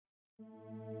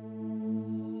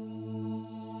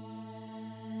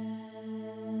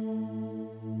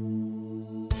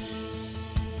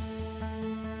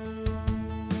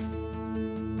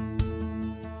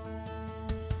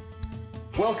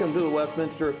Welcome to the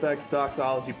Westminster Effects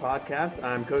Doxology Podcast.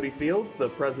 I'm Cody Fields, the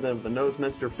president of the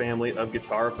Noseminster family of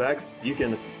guitar effects. You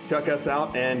can check us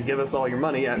out and give us all your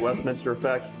money at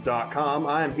westminstereffects.com.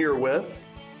 I am here with...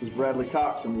 This is Bradley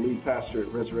Cox. I'm the lead pastor at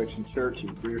Resurrection Church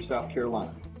in Greer, South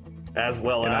Carolina. As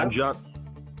well and as... I'm John...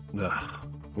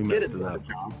 we messed it up.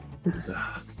 John.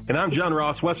 And I'm John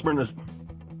Ross, Westminster.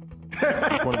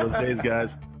 It's one of those days,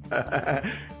 guys.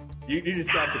 You just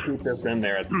have to keep this in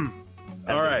there.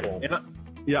 All right.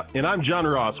 And I'm John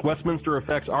Ross, Westminster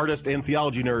Effects artist and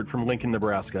theology nerd from Lincoln,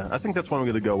 Nebraska. I think that's what I'm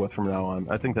going to go with from now on.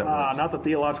 I think that works. Not the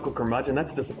theological curmudgeon.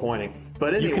 That's disappointing.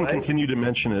 But anyway, you can continue to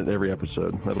mention it every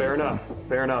episode. Fair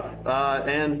enough.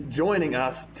 And joining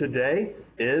us today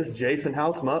is Jason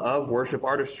Houtsma of Worship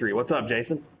Artistry. What's up,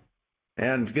 Jason?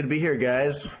 And it's good to be here,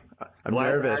 guys. I'm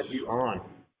nervous. To have you on.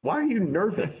 Why are you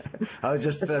nervous? I was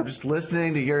just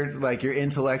listening to your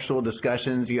intellectual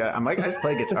discussions. I'm like, I just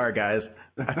play guitar, guys.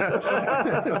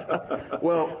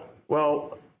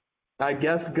 Well, I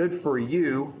guess good for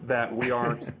you that we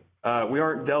aren't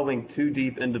delving too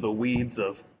deep into the weeds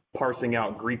of parsing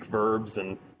out Greek verbs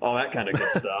and all that kind of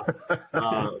good stuff.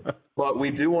 But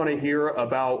we do want to hear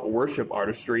about worship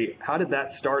artistry. How did that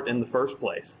start in the first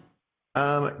place?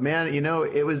 Man,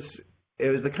 it was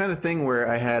the kind of thing where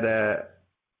I had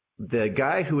the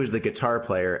guy who was the guitar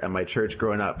player at my church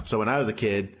growing up. So when I was a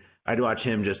kid, I'd watch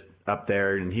him just up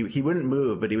there, and he wouldn't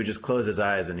move, but he would just close his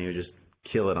eyes and he would just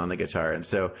kill it on the guitar. And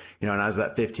so, when I was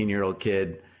that 15-year-old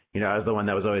kid, I was the one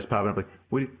that was always popping up like,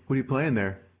 what are you playing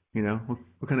there?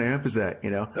 What kind of amp is that?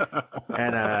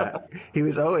 And he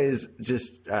was always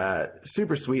just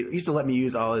super sweet. He used to let me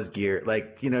use all his gear,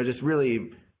 just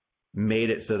really made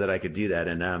it so that I could do that.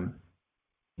 And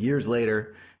years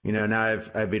later, now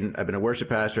I've been a worship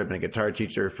pastor. I've been a guitar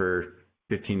teacher for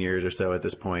 15 years or so at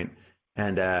this point.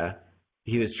 And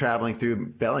he was traveling through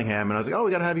Bellingham, and I was like, "Oh,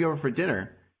 we got to have you over for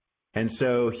dinner." And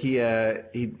so he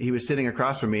was sitting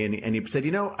across from me, and he said,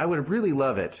 "I would really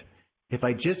love it if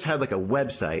I just had like a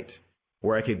website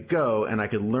where I could go and I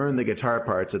could learn the guitar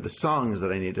parts of the songs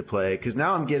that I need to play. Because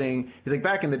now I'm getting." He's like,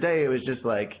 "Back in the day, it was just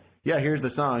like, yeah, here's the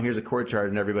song, here's a chord chart,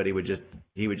 and everybody would just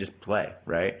play,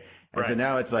 right?" And so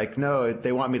now it's like, no,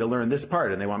 they want me to learn this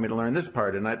part, and they want me to learn this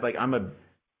part, and I'm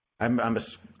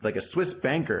a Swiss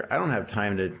banker. I don't have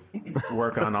time to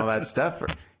work on all that stuff,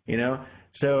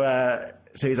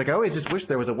 So he's like, I always just wish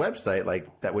there was a website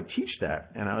that would teach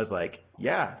that, and I was like,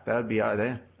 yeah, that'd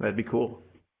be cool.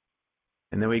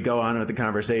 And then we go on with the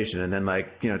conversation, and then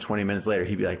 20 minutes later,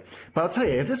 he'd be like, but I'll tell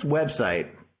you, if this website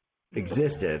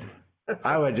existed,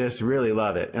 I would just really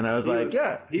love it. And I was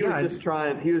He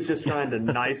was just trying to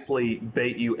nicely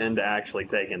bait you into actually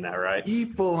taking that, right? He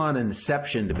full on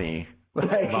inceptioned me.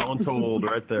 Voluntold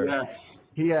right there. Yes.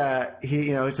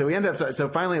 So we end up, so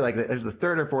finally, it was the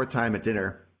third or fourth time at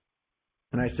dinner.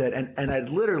 And I said, and I'd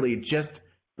literally just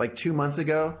 2 months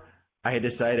ago, I had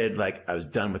decided I was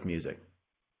done with music.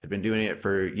 I'd been doing it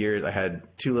for years. I had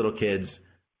 2 little kids.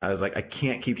 I was like, I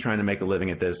can't keep trying to make a living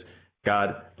at this.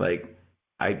 God,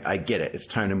 I get it. It's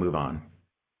time to move on.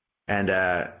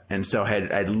 And so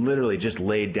I'd literally just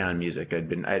laid down music. I'd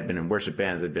been in worship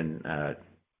bands. I'd been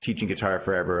teaching guitar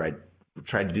forever. I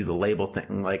tried to do the label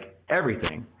thing,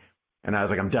 everything. And I was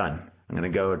like, I'm done. I'm going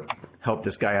to go help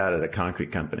this guy out at a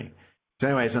concrete company. So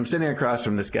anyways, I'm sitting across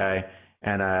from this guy,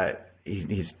 and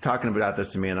he's talking about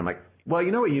this to me, and I'm like, well,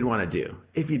 you know what you'd want to do?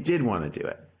 If you did want to do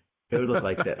it, it would look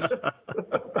like this.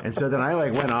 And so then I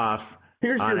went off.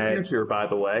 Here's your future, by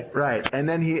the way. Right. And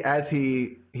then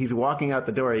he's walking out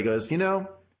the door, he goes,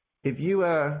 if you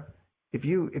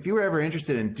were ever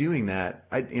interested in doing that,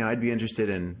 I'd be interested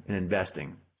in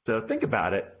investing. So think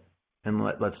about it, and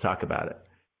let's talk about it.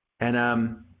 And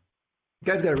you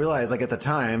guys got to realize, at the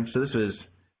time, so this was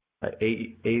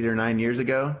 8 or 9 years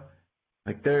ago,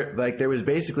 there was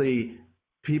basically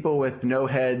people with no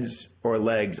heads or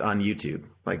legs on YouTube.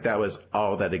 That was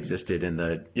all that existed in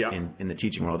the in the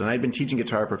teaching world. And I'd been teaching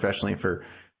guitar professionally for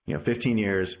 15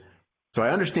 years, so I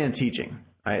understand teaching.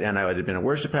 I had been a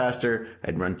worship pastor.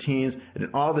 I'd run teams, and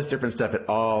all this different stuff. It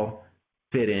all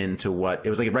fit into what it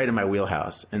was right in my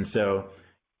wheelhouse. And so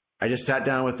I just sat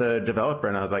down with a developer,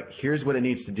 and I was like, "Here's what it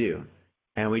needs to do,"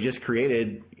 and we just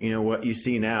created what you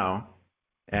see now.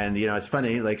 And it's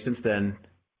funny. Since then,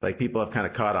 people have kind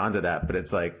of caught on to that, but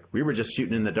it's we were just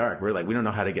shooting in the dark. We're we don't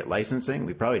know how to get licensing.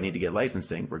 We probably need to get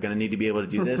licensing. We're going to need to be able to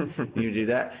do this, we need to do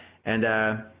that. And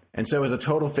so it was a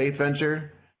total faith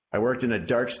venture. I worked in a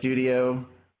dark studio,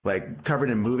 covered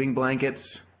in moving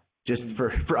blankets just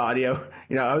for audio.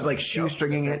 I was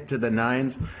shoestringing it to the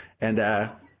nines. And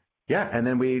and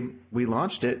then we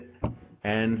launched it,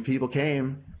 and people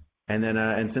came. And then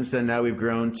and since then, now we've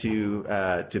grown to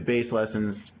bass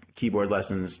lessons, keyboard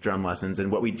lessons, drum lessons.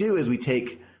 And what we do is we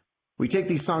take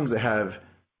these songs that have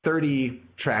 30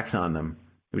 tracks on them,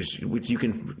 which you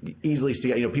can easily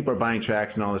see. People are buying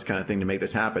tracks and all this kind of thing to make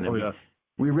this happen. And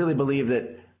we really believe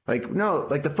that,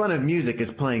 the fun of music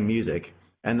is playing music.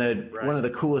 And one of the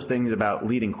coolest things about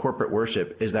leading corporate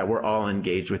worship is that we're all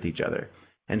engaged with each other.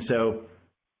 And so,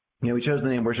 we chose the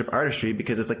name Worship Artistry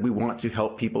because it's we want to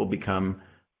help people become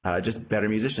just better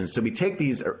musicians. So we take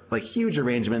these huge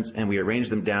arrangements and we arrange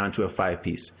them down to a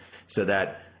 5-piece so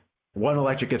that one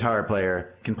electric guitar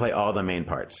player can play all the main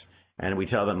parts. And we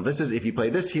tell them, this is, if you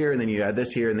play this here, and then you add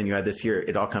this here, and then you add this here,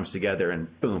 it all comes together,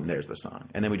 and boom, there's the song.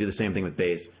 And then we do the same thing with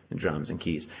bass and drums and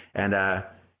keys. And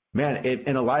man,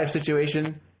 in a live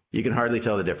situation, you can hardly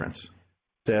tell the difference.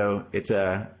 So it's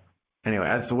anyway,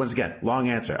 that's, once again, long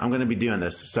answer. I'm going to be doing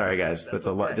this. Sorry, guys. That's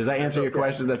a lot. Does that answer your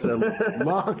question? That's a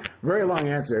long, very long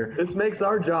answer. This makes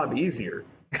our job easier.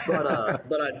 But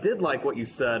I did like what you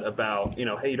said about,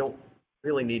 hey, you don't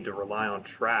really need to rely on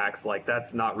tracks.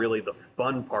 That's not really the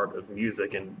fun part of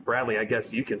music. And Bradley, I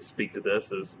guess you can speak to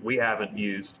this, as we haven't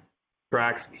used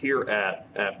tracks here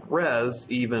at Res.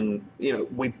 Even,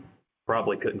 we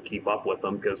probably couldn't keep up with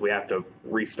them because we have to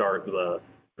restart the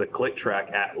click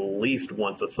track at least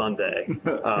once a Sunday,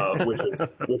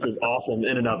 which is awesome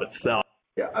in and of itself.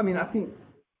 Yeah, I think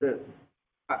that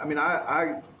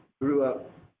I grew up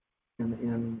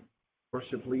in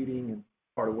worship leading and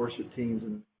part of worship teams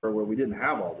and where we didn't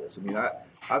have all this.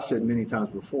 I've said many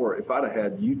times before, if I'd have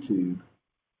had YouTube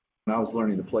when I was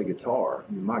learning to play guitar,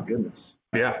 my goodness.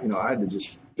 Yeah. I had to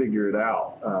just figure it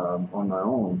out on my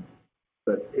own.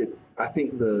 But I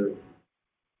think the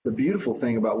beautiful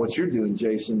thing about what you're doing,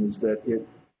 Jason, is that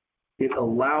it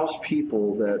allows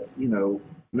people that,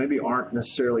 maybe aren't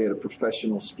necessarily at a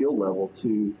professional skill level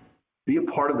to be a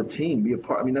part of a team,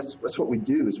 that's what we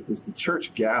do is the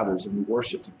church gathers and we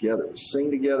worship together. We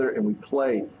sing together and we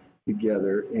play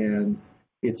together. And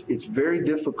it's very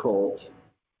difficult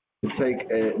to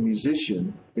take a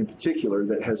musician in particular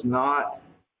that has not,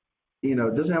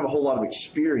 doesn't have a whole lot of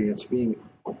experience being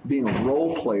a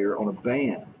role player on a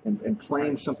band and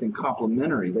playing something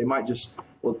complementary. They might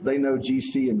they know G,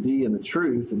 C, and D and the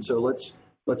truth, and so let's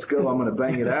go. I'm going to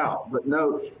bang it out. But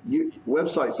no,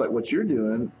 websites like what you're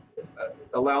doing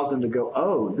allows them to go,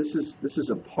 oh, this is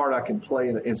a part I can play,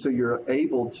 and so you're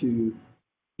able to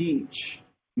teach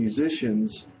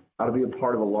musicians how to be a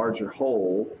part of a larger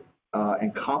whole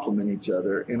and complement each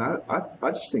other. And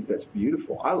I just think that's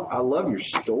beautiful. I love your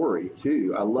story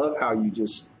too. I love how you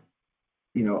just,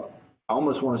 I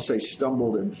almost want to say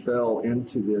stumbled and fell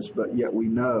into this, but yet we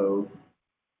know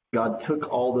God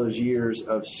took all those years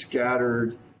of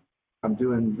scattered, I'm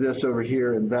doing this over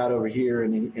here and that over here,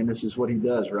 and this is what he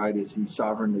does, right? Is he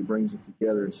sovereignly brings it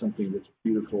together in something that's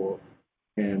beautiful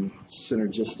and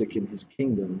synergistic in his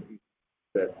kingdom.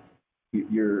 That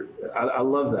I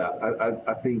love that.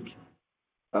 I think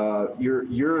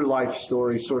your life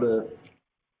story sort of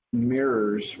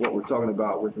mirrors what we're talking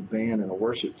about with a band and a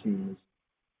worship team. Is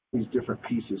these different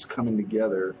pieces coming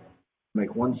together,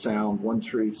 make one sound, one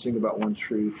truth, sing about one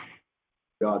truth,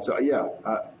 God. So yeah,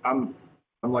 I'm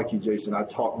like you, Jason. I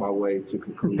talk my way to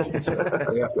conclusions. So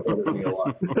they have to edit me a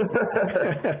lot.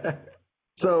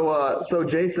 So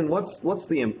Jason, what's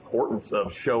the importance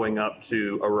of showing up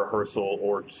to a rehearsal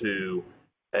or to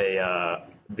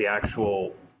the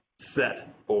actual set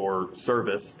or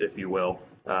service, if you will?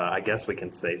 I guess we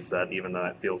can say set, even though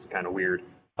that feels kind of weird.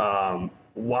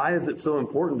 Why is it so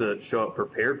important to show up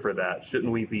prepared for that?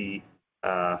 Shouldn't we be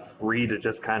free to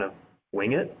just kind of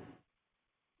wing it?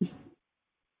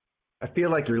 I feel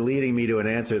like you're leading me to an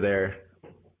answer there,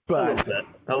 but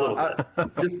a little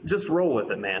bit. Just roll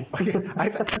with it, man. Okay,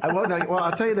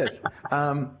 I'll tell you this.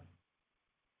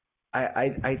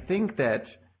 I think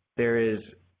that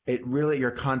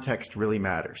your context really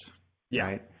matters. Yeah.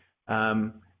 Right.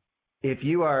 If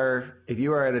you are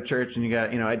at a church and you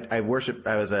got, I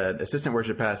was an assistant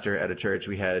worship pastor at a church.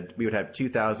 We would have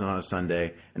 2,000 on a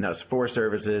Sunday, and that was 4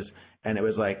 services. And it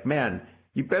was like, man,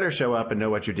 you better show up and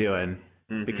know what you're doing,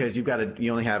 because you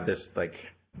only have this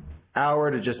hour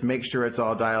to just make sure it's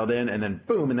all dialed in, and then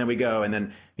boom, and then we go. And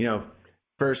then,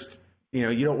 first,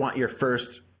 you don't want your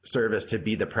first service to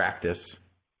be the practice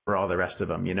for all the rest of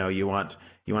them. You want to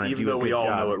do a good job. Even though we all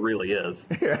know it really is.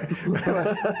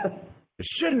 It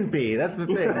shouldn't be. That's the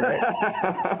thing,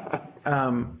 right?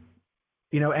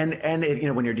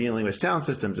 And when you're dealing with sound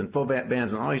systems and full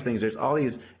bands and all these things, there's all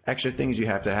these extra things you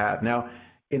have to have. Now,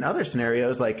 in other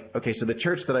scenarios, so the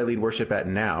church that I lead worship at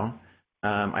now,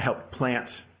 I helped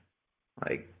plant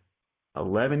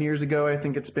 11 years ago, I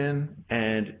think it's been,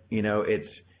 and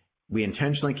We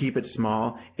intentionally keep it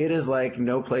small. It is like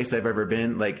no place I've ever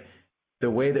been. Like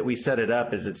the way that we set it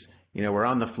up is it's, we're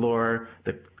on the floor,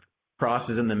 the cross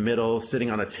is in the middle, sitting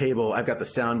on a table. I've got the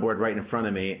soundboard right in front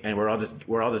of me, and we're all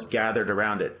just gathered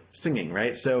around it singing,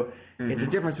 right? So it's a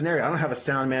different scenario. I don't have a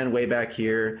sound man way back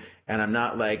here, and I'm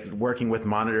not like working with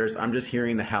monitors. I'm just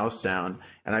hearing the house sound,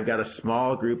 and I've got a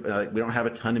small group. We don't have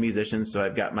a ton of musicians, so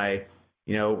I've got my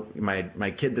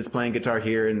kid that's playing guitar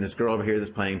here, and this girl over here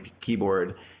that's playing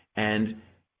keyboard, and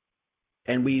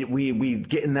we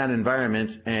get in that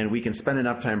environment, and we can spend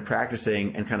enough time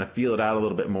practicing and kind of feel it out a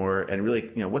little bit more, and really,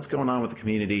 what's going on with the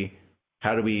community?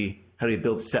 How do we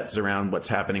build sets around what's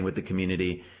happening with the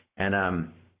community? And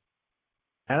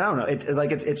I don't know.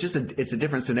 It's just a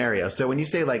different scenario. So when you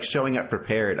say like showing up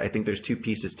prepared, I think there's two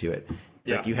pieces to it.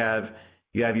 It's like you have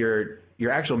your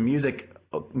actual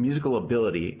musical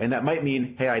ability, and that might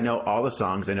mean, hey, I know all the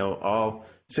songs. I know all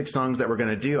 6 songs that we're going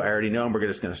to do. I already know them. We're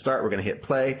just going to start. We're going to hit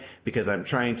play because I'm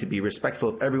trying to be respectful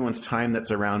of everyone's time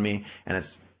that's around me, and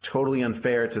it's totally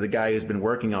unfair to the guy who's been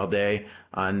working all day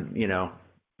on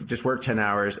just worked 10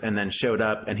 hours and then showed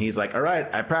up and he's like, all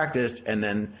right, I practiced, and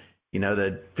then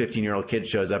the 15-year-old kid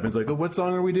shows up and is like, oh, what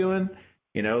song are we doing?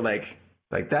 Like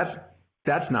that's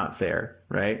not fair,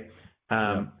 right?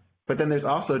 But then there's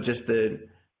also just the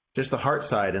heart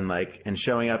side and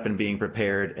showing up and being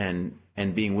prepared and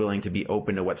being willing to be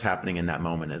open to what's happening in that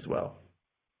moment as well.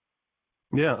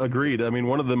 Yeah, agreed. I mean,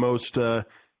 one of the most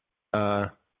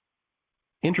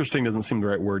interesting doesn't seem the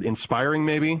right word. Inspiring,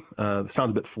 maybe.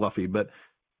 Sounds a bit fluffy, but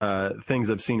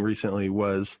things I've seen recently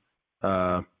was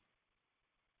I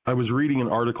was reading an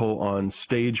article on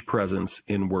stage presence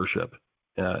in worship,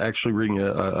 actually reading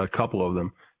a couple of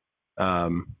them.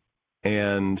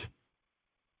 And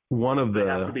one of they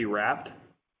have to be wrapped,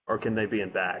 or can they be in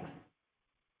bags?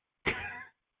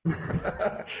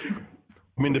 I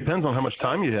mean, depends on how much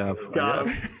time you have. Got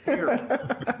him.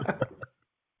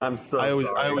 I'm so I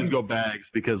sorry. always go bags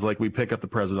because we pick up the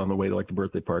present on the way to the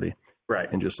birthday party, right,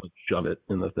 and just shove it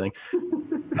in the thing.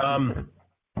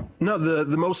 No,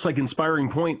 the most inspiring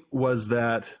point was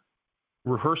that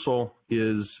rehearsal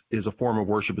is a form of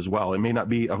worship as well. It may not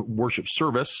be a worship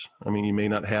service. I mean, you may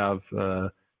not have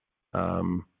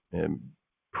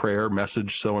prayer,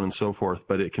 message, so on and so forth,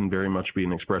 but it can very much be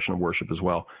an expression of worship as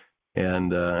well.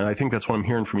 And I think that's what I'm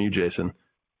hearing from you, Jason,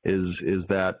 is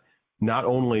that not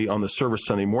only on the service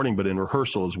Sunday morning, but in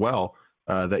rehearsal as well,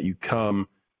 that you come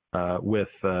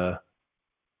with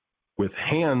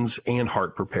hands and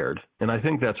heart prepared. And I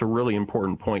think that's a really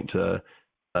important point to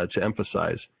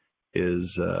emphasize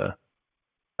is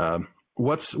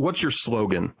what's your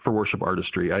slogan for worship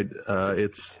artistry?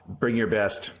 It's bring your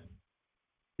best.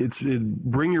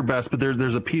 Bring your best, but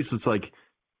there's a piece that's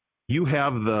you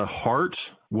have the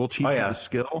heart, we'll teach you the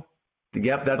skill.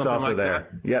 Yep, that's also like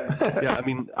there. That. Yep. Yeah, I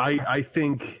mean, I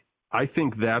think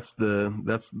that's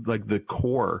the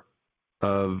core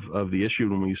of the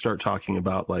issue when we start talking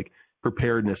about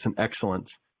preparedness and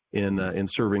excellence in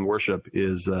serving worship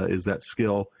is that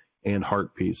skill and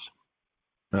heart piece.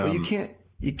 Well, you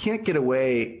can't get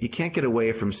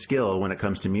away from skill when it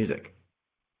comes to music.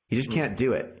 You just can't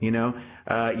do it.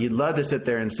 You'd love to sit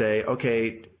there and say,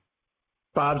 okay,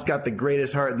 Bob's got the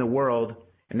greatest heart in the world,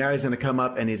 and now he's going to come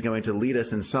up and he's going to lead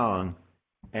us in song,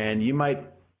 and you might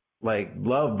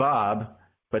love Bob,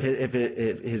 but if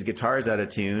his guitar's out of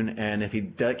tune and if he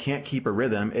can't keep a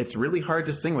rhythm, it's really hard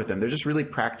to sing with him. There's just really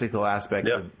practical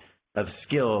aspects of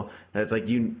skill that's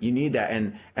you need that,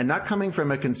 and not coming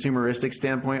from a consumeristic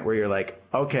standpoint where you're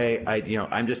okay,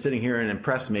 I'm just sitting here and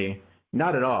impress me.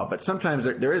 Not at all. But sometimes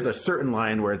there is a certain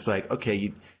line where it's okay,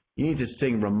 you need to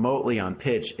sing remotely on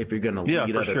pitch if you're going to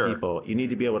lead other people. You need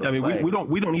to be able to. I mean, play. we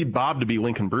don't need Bob to be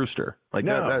Lincoln Brewster.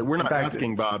 No, we're not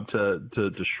asking Bob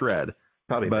to shred.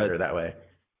 Probably better that way.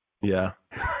 Yeah.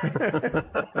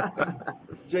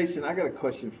 Jason, I got a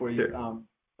question for you. Sure.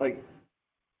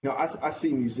 I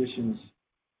see musicians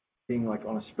being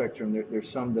on a spectrum. There's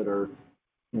some that are,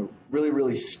 really,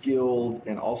 really skilled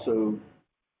and also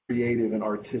creative and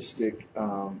artistic.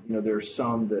 There are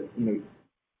some that,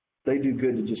 they do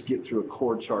good to just get through a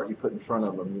chord chart you put in front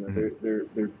of them.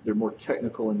 They're more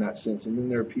technical in that sense. And then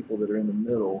there are people that are in the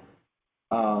middle.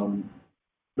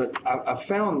 But I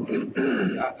found,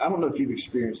 I don't know if you've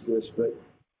experienced this, but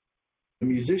the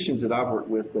musicians that I've worked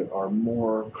with that are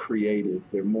more creative,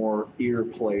 they're more ear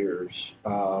players,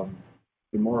 they're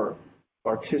more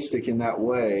artistic in that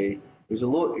way.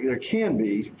 There can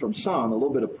be from some a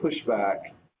little bit of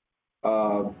pushback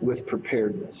with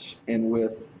preparedness and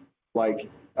with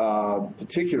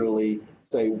particularly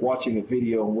say watching a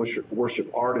video on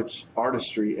worship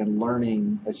artistry and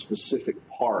learning a specific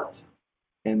part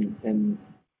and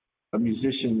a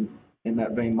musician in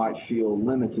that vein might feel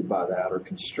limited by that or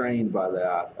constrained by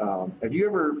that. Have you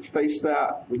ever faced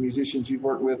that with musicians you've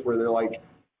worked with where they're like,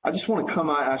 I just want to come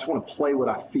out, I just want to play what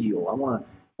I feel. I want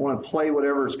to play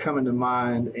whatever is coming to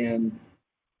mind and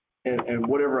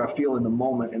whatever I feel in the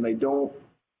moment, and they don't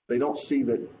see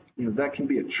that, you know, that can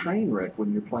be a train wreck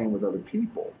when you're playing with other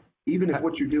people. Even if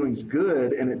what you're doing is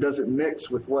good and it doesn't mix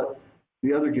with what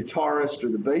the other guitarist or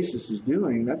the bassist is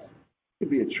doing, could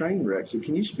be a train wreck. So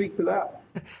can you speak to that?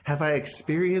 Have I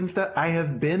experienced that? I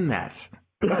have been that.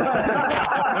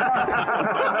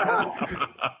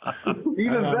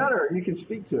 Even better, you can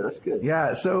speak to it. That's good.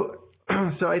 Yeah. So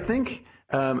I think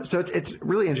it's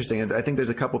really interesting. I think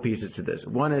there's a couple pieces to this.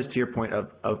 One is to your point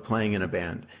of playing in a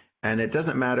band, and it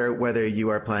doesn't matter whether you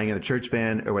are playing in a church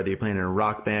band or whether you're playing in a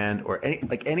rock band or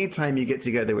any time you get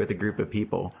together with a group of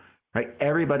people, right?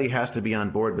 Everybody has to be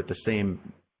on board with the same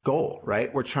goal,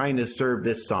 right? We're trying to serve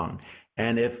this song,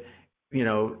 and if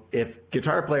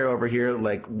guitar player over here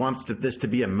wants this to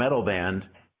be a metal band,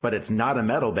 but it's not a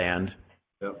metal band,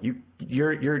 yep.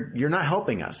 You're not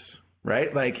helping us,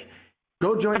 right? Like,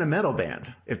 go join a metal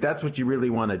band if that's what you really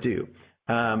want to do.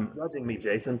 Judging me,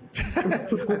 Jason.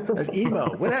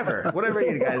 Emo, whatever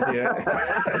you guys do.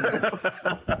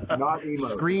 Not emo.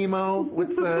 Screamo.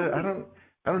 What's the?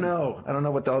 I don't know. I don't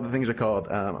know what all the things are called.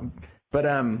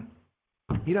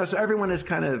 So everyone is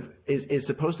kind of is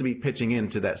supposed to be pitching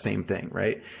into that same thing,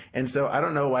 right? And so I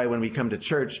don't know why when we come to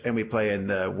church and we play in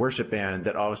the worship band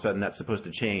that all of a sudden that's supposed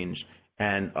to change.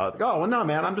 And no,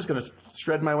 man, I'm just going to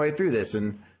shred my way through this,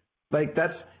 and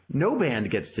that's no band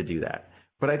gets to do that.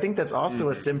 But I think that's also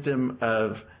a symptom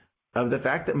of the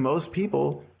fact that most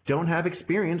people don't have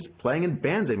experience playing in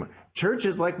bands anymore. Church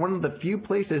is like one of the few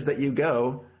places that you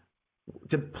go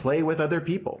to play with other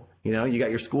people. You know, you got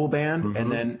your school band,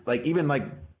 and then even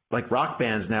rock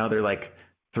bands now, they're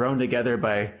thrown together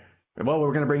by, well,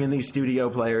 we're going to bring in these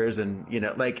studio players, and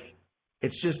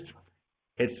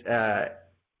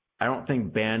I don't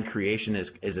think band creation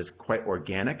is as quite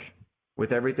organic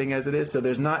with everything as it is. So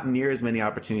there's not near as many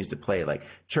opportunities to play. Like,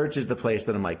 church is the place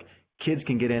that I'm like, kids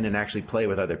can get in and actually play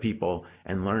with other people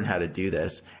and learn how to do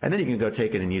this. And then you can go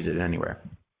take it and use it anywhere.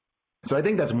 So I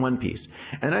think that's one piece.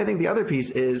 And I think the other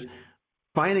piece is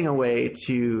finding a way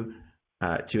to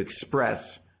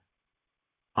express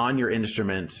on your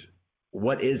instrument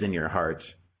what is in your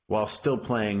heart while still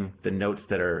playing the notes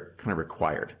that are kind of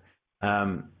required.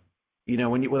 When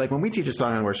we teach a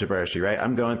song on Worship Artistry, right?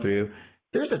 I'm going through,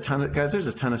 there's a ton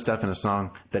of stuff in a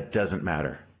song that doesn't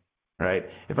matter, right?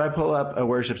 If I pull up a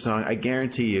worship song, I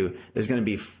guarantee you there's going to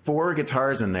be 4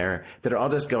 guitars in there that are all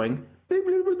just going,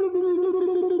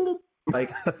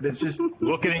 it's just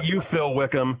looking at you, Phil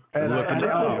Wickham.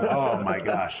 Oh my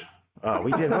gosh. Oh,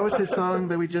 we did. What was his song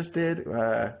that we just did?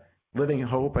 Living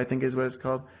Hope, I think is what it's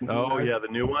called. Oh, yeah, the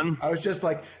new one. I was just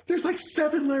like, there's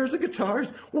 7 layers of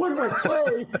guitars. What do I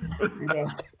play?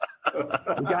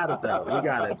 We got it though. We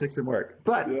got it. It took some work.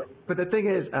 But the thing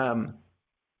is,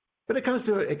 but it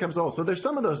comes all. So there's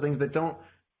some of those things that don't.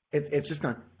 It's just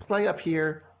gonna play up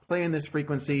here, play in this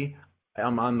frequency.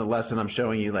 I'm on the lesson. I'm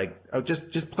showing you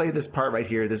just play this part right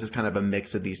here. This is kind of a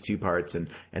mix of these 2 parts, and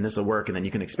this will work, and then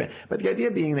you can expand. But the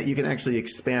idea being that you can actually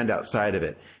expand outside of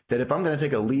it. That if I'm going to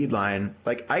take a lead line,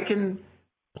 I can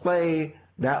play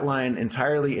that line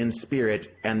entirely in spirit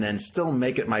and then still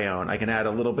make it my own. I can add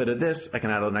a little bit of this. I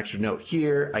can add an extra note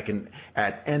here. I can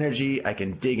add energy. I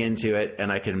can dig into it,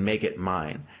 and I can make it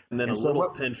mine. And then a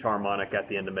little pinch harmonic at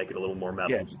the end to make it a little more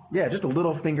metal. Yeah, just a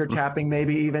little finger tapping,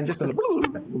 maybe even just a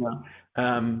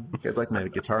it's like my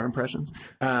guitar impressions.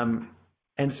 And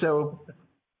so,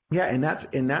 in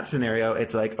that scenario,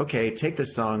 it's like, okay, take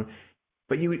this song,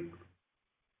 but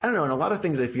I don't know. In a lot of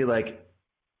things, I feel like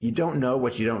you don't know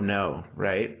what you don't know,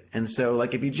 right? And so,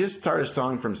 if you just start a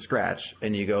song from scratch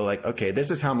and you go okay,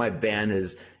 this is how my band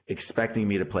is expecting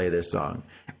me to play this song,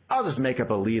 I'll just make up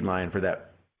a lead line for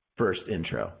that first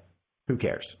intro. Who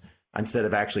cares? Instead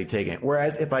of actually taking it.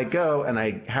 Whereas if I go and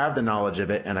I have the knowledge of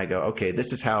it and I go, okay,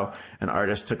 this is how an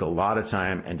artist took a lot of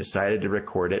time and decided to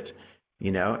record it,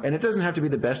 and it doesn't have to be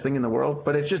the best thing in the world,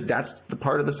 but it's just, that's the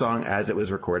part of the song as it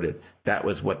was recorded. That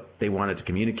was what they wanted to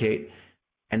communicate.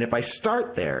 And if I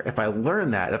start there, if I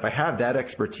learn that, if I have that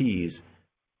expertise,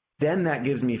 then that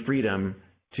gives me freedom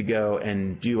to go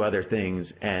and do other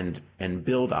things and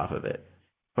build off of it.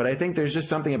 But I think there's just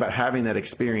something about having that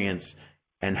experience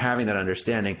and having that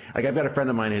understanding. I've got a friend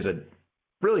of mine who's a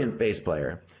brilliant bass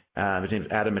player. His name's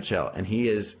Adam Mitchell, and he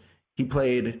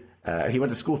went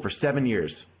to school for 7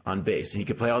 years on bass, and he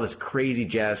could play all this crazy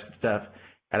jazz stuff.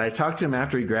 And I talked to him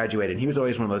after he graduated, and he was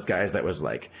always one of those guys that was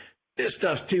this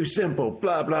stuff's too simple,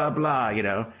 blah, blah, blah, you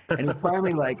know? And he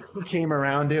finally like came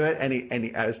around to it.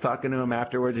 And I was talking to him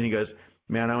afterwards and he goes,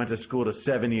 man, I went to school to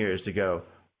 7 years to go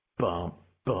bump,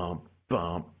 bump,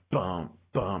 bump, bump,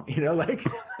 bump, you know, like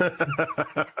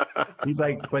he's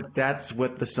like, but that's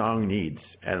what the song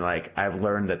needs. And like, I've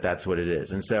learned that that's what it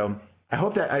is. And so I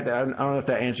hope that, I don't know if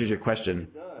that answers your question.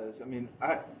 It does. I mean,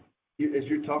 as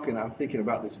you're talking, I'm thinking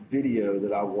about this video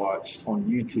that I watched on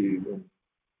YouTube, and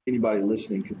anybody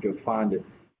listening could go find it.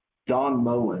 Don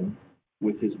Moen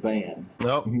with his band.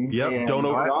 Oh, yep. And Don't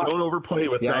overplay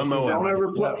with Don Moen. Don't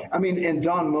overplay. I mean, and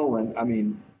Don Moen, I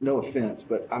mean, no offense,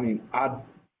 but I mean,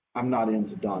 I'm not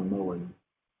into Don Moen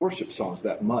worship songs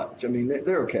that much. I mean,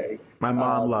 they're okay. My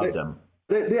mom loved them.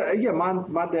 Yeah,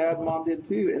 my dad, mom did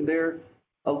too, and they're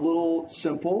a little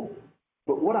simple.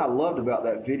 But what I loved about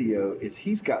that video is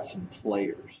he's got some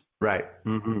players. Right.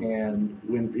 Mm-hmm. And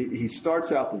when he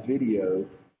starts out the video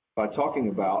by talking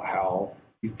about how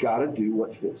you've got to do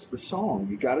what fits the song.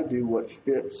 You got to do what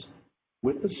fits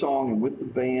with the song and with the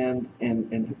band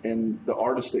and the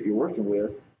artist that you're working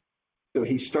with. So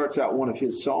he starts out one of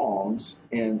his songs,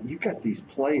 and you've got these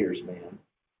players, man,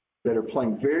 that are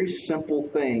playing very simple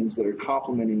things that are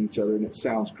complementing each other, and it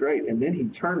sounds great. And then he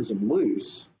turns them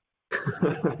loose,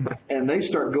 and they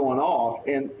start going off.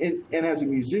 And as a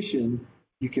musician,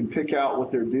 you can pick out what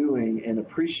they're doing and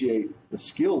appreciate the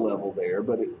skill level there,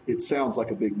 but it sounds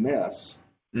like a big mess,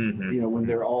 you know, when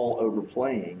they're all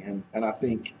overplaying. And I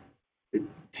think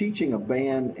teaching a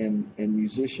band and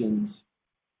musicians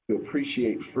to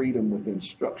appreciate freedom within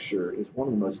structure is one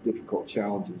of the most difficult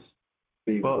challenges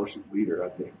being a worship leader, I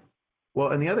think. Well,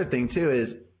 and the other and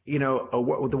there's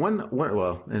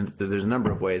a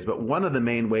number of ways, but one of the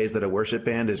main ways that a worship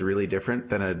band is really different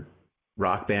than a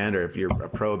rock band, or if you're a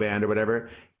pro band or whatever,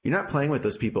 you're not playing with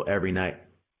those people every night.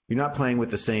 You're not playing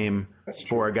with the same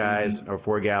 4 guys or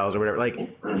 4 gals or whatever.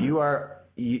 Like you are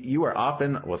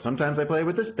often, well, sometimes I play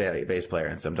with this bass player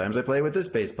and sometimes I play with this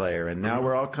bass player. And now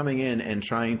we're all coming in and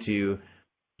trying to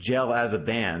gel as a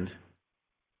band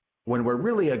when we're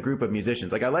really a group of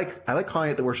musicians. Like I like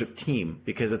calling it the worship team,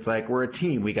 because it's like we're a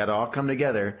team. We got to all come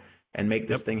together and make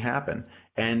this thing happen.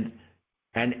 And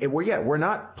we're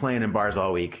not playing in bars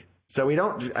all week. So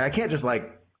I can't just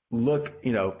like look,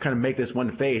 kind of make this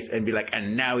one face and be like,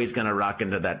 and now he's going to rock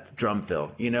into that drum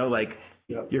fill, like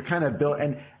you're kind of built,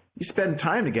 and you spend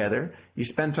time together, you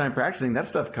spend time practicing, that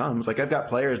stuff comes. Like I've got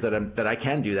players that I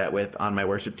can do that with on my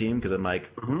worship team, because I'm like,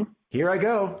 here I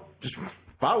go, just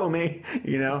follow me,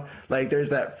 like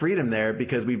there's that freedom there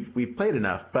because we've played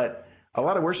enough. But a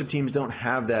lot of worship teams don't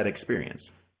have that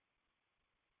experience.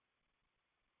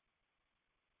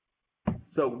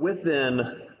 So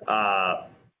within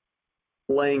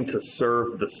playing to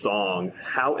serve the song,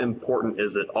 how important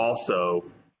is it also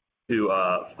to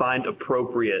find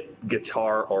appropriate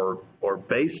guitar or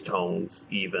bass tones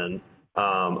even?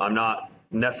 I'm not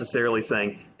necessarily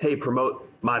saying, hey, promote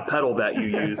my pedal that you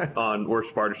use on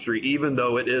Worship Artistry, even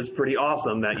though it is pretty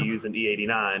awesome that you use an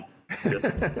E89. Just,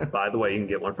 by the way, you can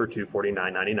get one for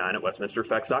 $249.99 at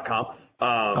westminstereffects.com.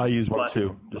 I use one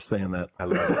too. Just saying that. I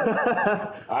love it.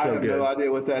 I have no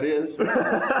idea what that is. Go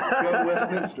to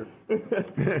Westminster.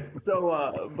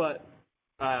 So, but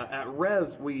at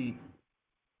Res, we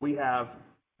have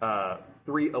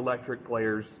 3 electric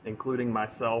players, including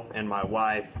myself and my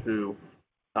wife, who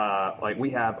we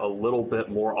have a little bit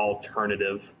more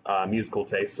alternative musical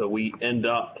taste. So we end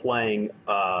up playing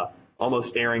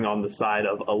almost erring on the side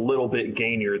of a little bit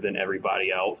gainier than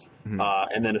everybody else.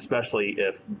 And then especially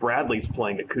if Bradley's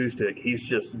playing acoustic, he's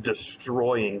just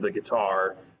destroying the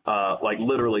guitar, like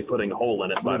literally putting a hole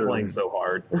in it by playing so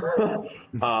hard.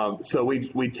 So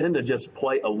we tend to just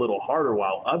play a little harder,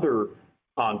 while other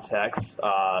contexts,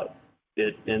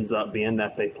 it ends up being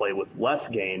that they play with less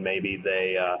gain. Maybe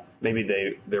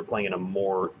they're playing in a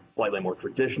slightly more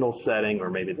traditional setting,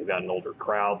 or maybe they've got an older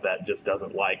crowd that just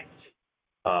doesn't like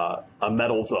a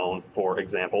metal zone, for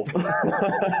example.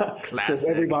 Because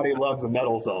everybody loves a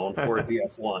metal zone for a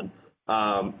DS1.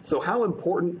 So how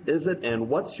important is it, and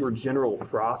what's your general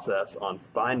process on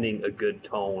finding a good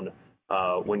tone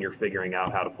when you're figuring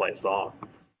out how to play a song?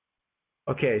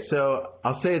 Okay, so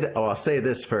I'll say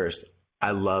this first.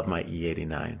 I love my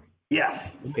E89.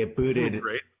 Yes. It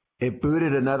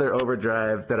booted another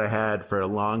overdrive that I had for a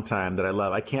long time that I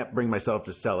love. I can't bring myself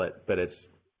to sell it, but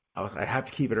I have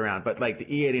to keep it around. But like the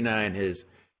E89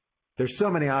 there's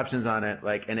so many options on it,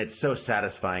 and it's so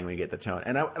satisfying when you get the tone.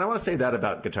 And I want to say that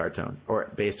about guitar tone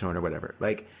or bass tone or whatever.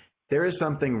 Like there is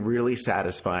something really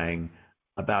satisfying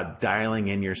about dialing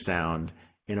in your sound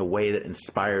in a way that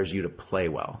inspires you to play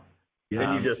well.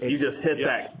 And you just hit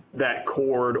yes. that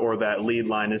chord or that lead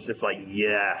line. It's just like,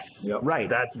 yes, Yep. Right.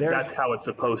 That's how it's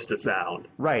supposed to sound.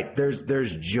 Right.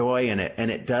 There's joy in it,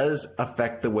 and it does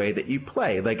affect the way that you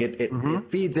play. Like it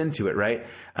feeds into it, right?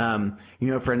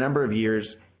 For a number of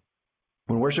years,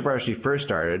 when Worship Artistry first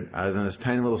started, I was in this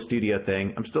tiny little studio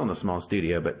thing. I'm still in a small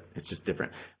studio, but it's just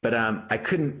different. But I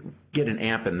couldn't get an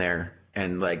amp in there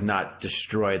and like not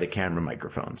destroy the camera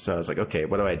microphone. So I was like, okay,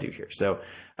 what do I do here? So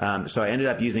I ended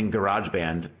up using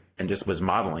GarageBand and just was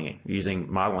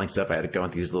using modeling stuff. I had to go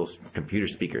into these little computer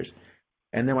speakers.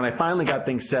 And then when I finally got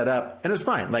things set up, and it was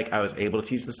fine. Like I was able to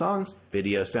teach the songs,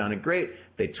 video sounded great.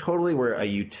 They totally were a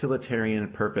utilitarian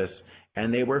purpose,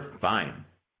 and they were fine.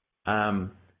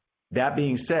 That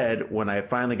being said, when I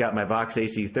finally got my Vox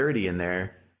AC30 in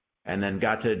there and then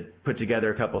got to put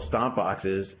together a couple stomp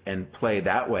boxes and play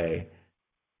that way,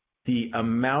 the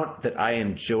amount that I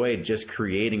enjoyed just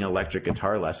creating electric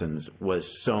guitar lessons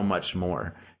was so much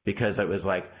more, because I was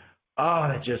like, oh,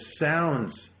 that just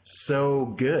sounds so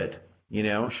good,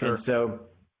 Sure. And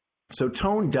so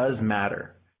tone does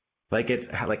matter. Like it's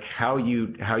like how you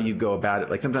go about it.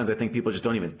 Like sometimes I think people just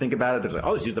don't even think about it. They're like,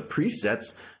 oh, just use the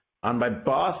presets on my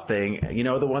Boss thing,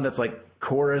 the one that's like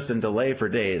chorus and delay for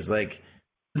days, like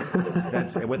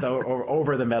that's with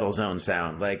over the metal zone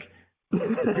sound. Like the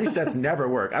presets never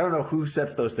work. I don't know who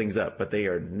sets those things up, but they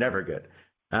are never good.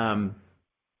 As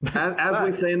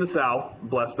we say in the South,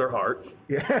 bless their hearts.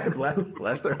 Yeah,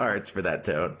 bless their hearts for that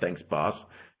tone. Thanks, Boss.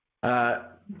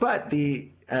 But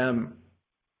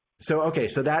so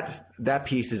that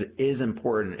piece is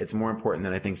important. It's more important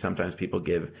than I think sometimes people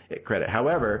give it credit.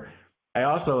 However, I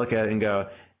also look at it and go,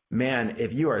 man,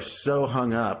 if you are so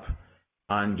hung up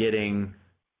on getting,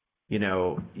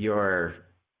 your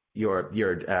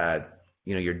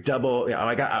double,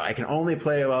 I can only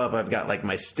play well if I've got like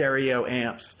my stereo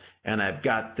amps and I've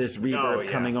got this reverb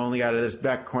coming only out of this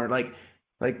back corner.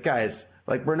 Like guys,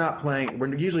 like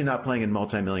we're usually not playing in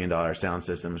multi-million-dollar sound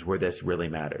systems where this really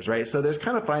matters, right? So there's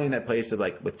kind of finding that place of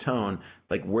like with tone,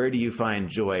 like where do you find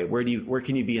joy? Where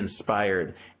can you be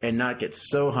inspired and not get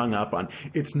so hung up on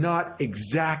it's not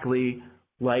exactly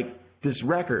like this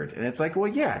record? And it's like,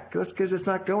 well, yeah, that's because it's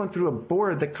not going through a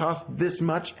board that costs this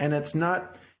much, and it's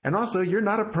not, and also you're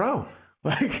not a pro.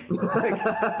 Like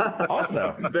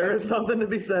also there is something to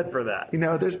be said for that.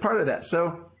 There's part of that.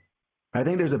 So I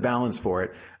think there's a balance for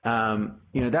it.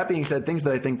 That being said, things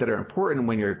that I think that are important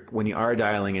when you are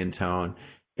dialing in tone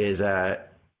is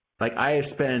like I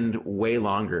spend way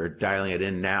longer dialing it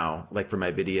in now, like for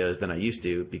my videos than I used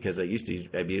to, because I'd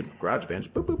be GarageBand,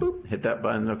 boop, boop, boop, hit that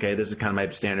button. Okay, this is kind of my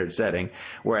standard setting.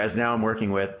 Whereas now I'm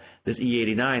working with this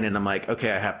E89 and I'm like, okay,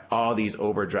 I have all these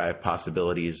overdrive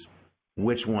possibilities.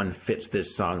 Which one fits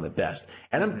this song the best?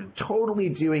 And I'm totally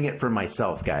doing it for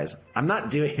myself, guys. I'm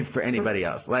not doing it for anybody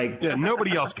else. Like, yeah,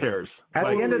 nobody else cares. At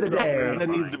the end of the day, that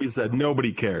needs to be said.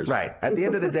 Nobody cares. Right. At the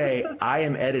end of the day, I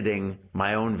am editing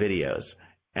my own videos,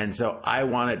 and so I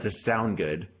want it to sound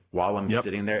good while I'm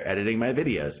sitting there editing my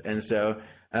videos. And so,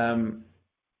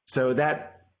 so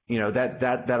that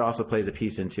that also plays a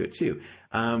piece into it too.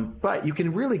 But you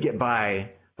can really get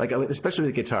by, like especially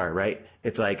with guitar, right?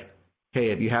 It's like,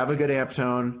 hey, if you have a good amp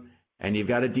tone and you've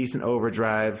got a decent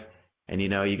overdrive and you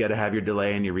got to have your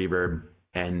delay and your reverb,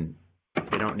 and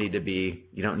you don't need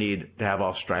to have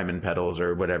all Strymon pedals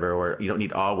or whatever, or you don't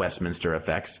need all Westminster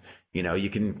effects. You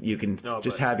can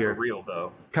just have your real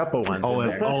though. Couple ones in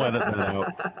there. I'll edit that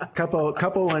out.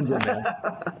 Couple ones in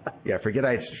there. Yeah, forget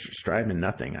I Strymon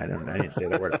nothing. I didn't say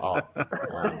the word all.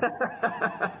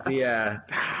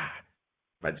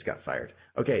 I just got fired.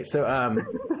 Okay, so I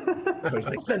was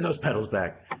like, send those pedals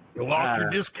back. You lost your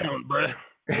discount, bruh.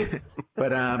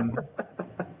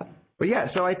 But yeah,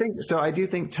 so I do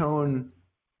think tone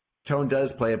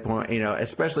does play a point,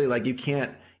 especially like you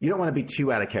don't want to be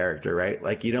too out of character, right?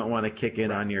 Like you don't want to kick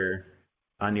in on your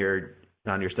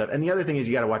stuff. And the other thing is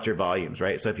you got to watch your volumes,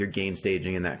 right? So if you're gain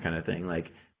staging and that kind of thing,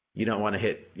 like you don't want to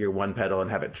hit your one pedal and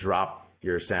have it drop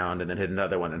your sound and then hit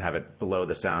another one and have it blow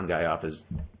the sound guy off his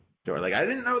door. Like, I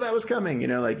didn't know that was coming,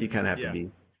 like you kind of have to be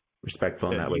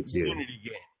respectful in that way too. Unity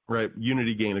gain, right?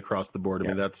 Unity gain across the board. I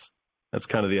mean, that's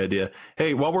kind of the idea.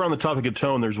 Hey, while we're on the topic of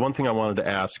tone, there's one thing I wanted to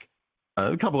ask,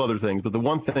 a couple other things, but the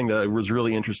one thing that I was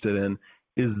really interested in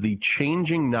is the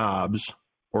changing knobs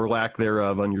or lack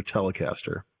thereof on your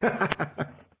Telecaster.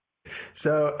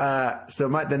 So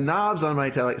the knobs on my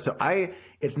Telecaster,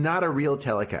 it's not a real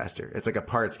Telecaster. It's like a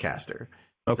parts caster.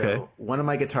 Okay. So one of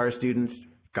my guitar students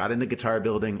got into guitar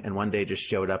building and one day just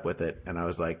showed up with it. And I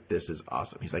was like, this is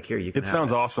awesome. He's like, here, you can It have sounds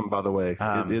that. awesome, by the way.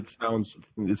 It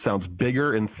sounds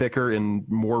bigger and thicker and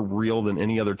more real than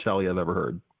any other telly I've ever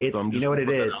heard. It's, So you know what it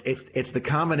is? It's the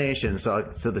combination. So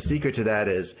the secret to that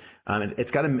is,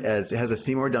 it has a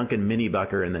Seymour Duncan mini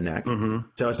bucker in the neck. Mm-hmm.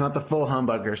 So it's not the full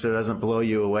humbucker, so it doesn't blow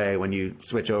you away when you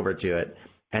switch over to it.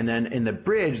 And then in the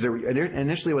bridge, there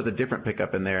initially was a different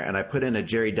pickup in there, and I put in a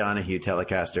Jerry Donahue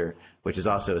Telecaster, which is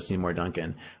also a Seymour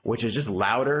Duncan, which is just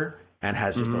louder and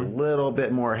has just a little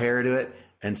bit more hair to it.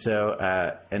 And so,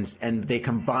 and they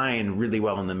combine really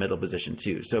well in the middle position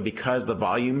too. So because the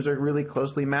volumes are really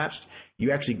closely matched,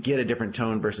 you actually get a different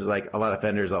tone versus like a lot of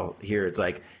Fenders I'll hear. It's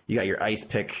like you got your ice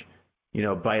pick,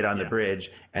 bite on the bridge,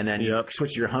 and then you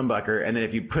switch to your humbucker. And then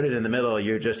if you put it in the middle,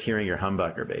 you're just hearing your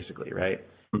humbucker basically, right?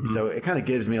 Mm-hmm. So it kind of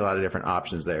gives me a lot of different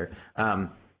options there.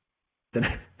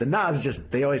 The knobs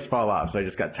they always fall off. So I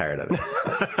just got tired of it.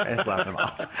 I just left them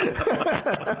off.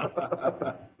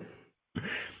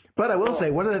 But I will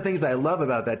say, one of the things that I love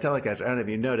about that Telecaster, I don't know if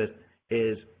you noticed,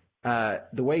 is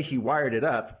the way he wired it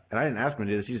up, and I didn't ask him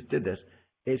to do this, he just did this.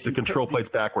 Is the control plate's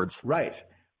backwards. Right.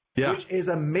 Yeah. Which is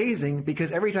amazing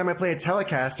because every time I play a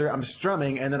Telecaster, I'm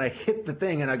strumming, and then I hit the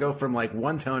thing, and I go from like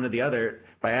one tone to the other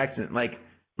by accident. Like,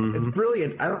 it's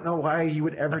brilliant. I don't know why you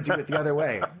would ever do it the other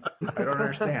way. I don't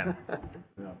understand.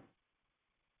 Yeah.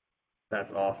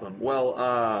 That's awesome.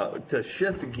 Well, to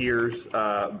shift gears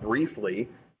briefly,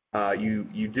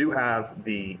 you do have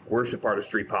the Worship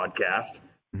Artistry podcast,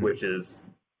 which is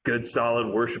good,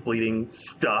 solid worship leading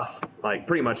stuff, like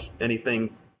pretty much anything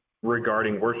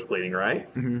regarding worship leading,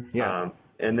 right? Mm-hmm. Yeah.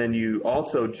 And then you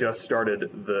also just started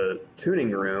the tuning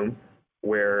room,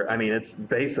 where, I mean, it's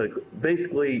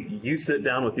basically you sit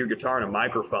down with your guitar and a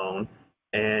microphone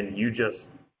and you just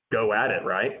go at it,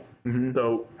 right? Mm-hmm.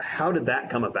 So how did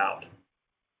that come about?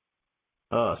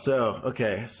 Oh,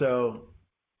 okay,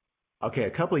 a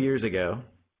couple years ago,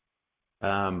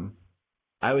 I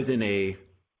was in a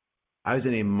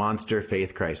monster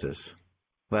faith crisis.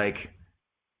 Like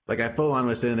I full on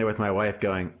was sitting there with my wife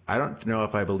going, I don't know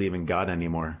if I believe in God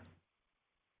anymore.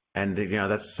 And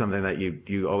that's something that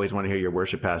you always want to hear your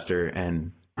worship pastor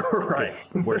and right.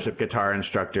 worship guitar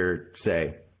instructor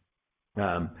say.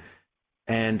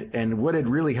 And what had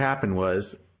really happened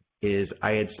is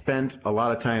I had spent a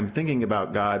lot of time thinking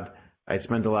about God. I'd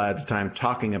spent a lot of time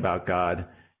talking about God,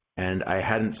 and I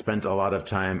hadn't spent a lot of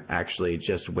time actually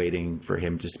just waiting for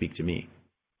him to speak to me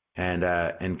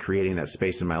and creating that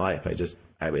space in my life.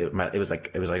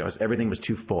 Everything was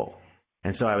too full.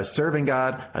 And so I was serving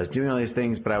God, I was doing all these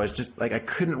things, but I was just like, I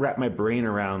couldn't wrap my brain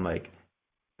around my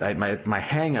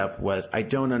hang up was, I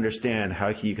don't understand how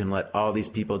you can let all these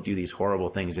people do these horrible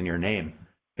things in your name.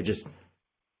 If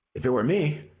it were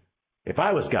me, if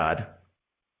I was God,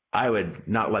 I would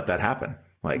not let that happen.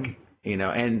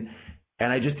 And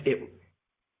I just, it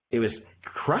was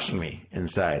crushing me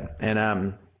inside.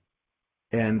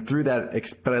 And through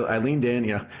that, but I leaned in,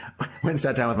 went and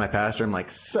sat down with my pastor. I'm like,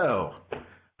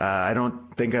 I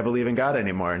don't think I believe in God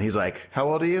anymore. And he's like,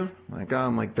 how old are you? I'm like,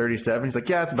 I'm like 37. He's like,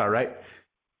 yeah, that's about right.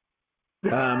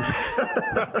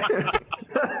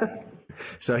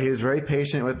 So he was very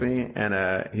patient with me, and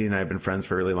he and I have been friends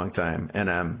for a really long time.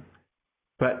 And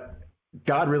but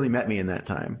God really met me in that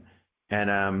time, and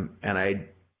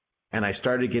I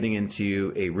started getting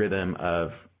into a rhythm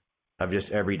of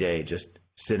just every day, just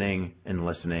sitting and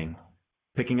listening,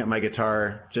 picking up my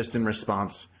guitar just in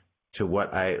response to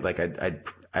what I like.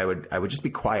 I would just be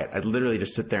quiet. I'd literally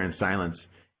just sit there in silence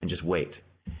and just wait,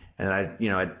 and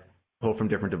I'd pull from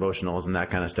different devotionals and that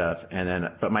kind of stuff. And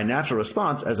then, but my natural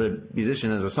response as a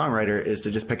musician, as a songwriter, is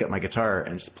to just pick up my guitar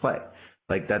and just play.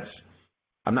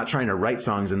 I'm not trying to write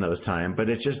songs in those times, but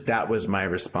it's just, that was my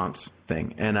response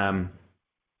thing. And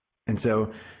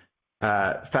so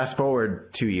fast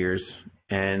forward 2 years,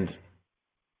 and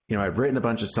I've written a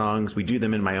bunch of songs. We do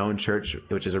them in my own church,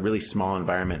 which is a really small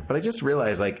environment. But I just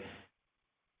realized,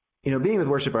 being with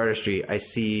Worship Artistry, I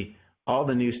see all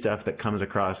the new stuff that comes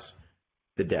across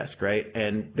the desk, right?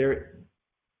 And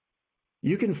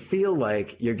you can feel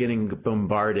like you're getting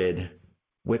bombarded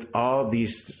with all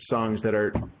these songs that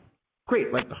are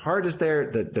great. Like, the heart is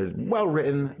there, they're well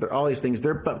written, they're all these things.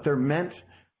 But they're meant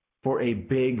for a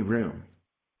big room.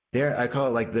 I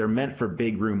call it they're meant for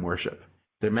big room worship.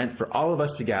 They're meant for all of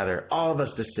us to gather, all of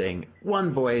us to sing,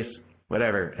 one voice,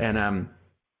 whatever. And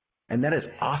that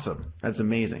is awesome. That's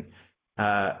amazing.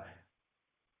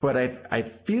 But I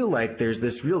feel like there's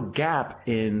this real gap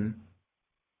in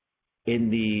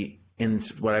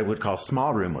what I would call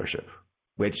small room worship,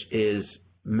 which is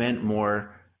meant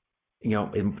more,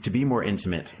 to be more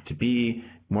intimate, to be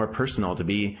more personal, to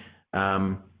be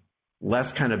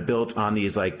less kind of built on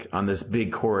these like on this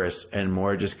big chorus and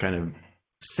more just kind of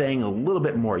saying a little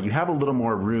bit more. You have a little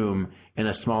more room in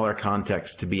a smaller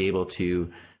context to be able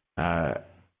to, I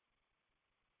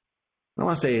don't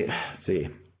want to say, let's see, you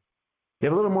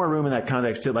have a little more room in that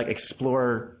context to like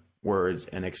explore words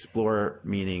and explore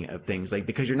meaning of things, like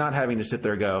because you're not having to sit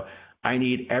there and go, I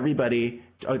need everybody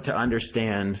to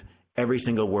understand every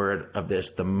single word of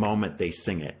this the moment they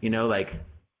sing it. You know, like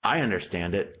I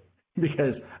understand it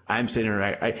because I'm sitting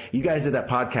right. You guys did that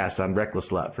podcast on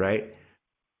Reckless Love, right?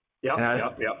 Yeah. And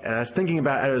I was thinking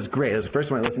about it. It was great. It was the first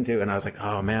one I listened to, and I was like,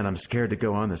 oh man, I'm scared to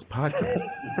go on this podcast.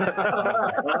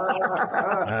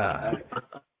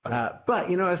 But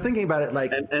you know, I was thinking about it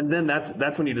like, and then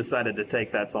that's when you decided to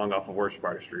take that song off of Worship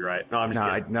Artistry, right? No, I'm just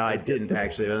kidding. I didn't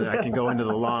actually. I can go into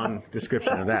the long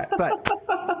description of that,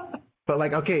 but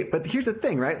like, okay, but here's the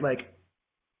thing, right? Like,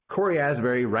 Corey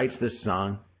Asbury writes this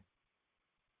song.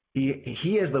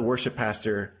 He as the worship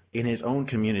pastor in his own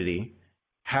community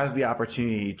has the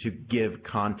opportunity to give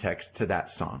context to that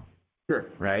song. Sure.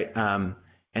 Right.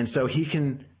 And so he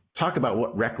can talk about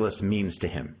what reckless means to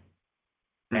him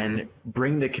and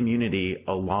bring the community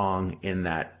along in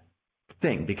that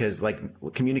thing, because like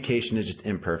communication is just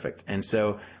imperfect. And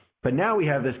so, but now we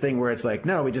have this thing where it's like,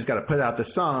 no, we just got to put out the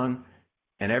song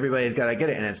and everybody's got to get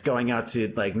it. And it's going out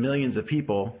to like millions of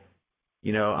people,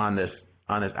 you know, on this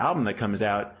album that comes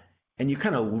out, and you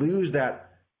kind of lose that.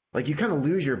 Like you kind of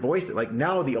lose your voice. Like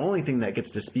now the only thing that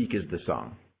gets to speak is the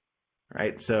song,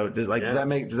 right? So does that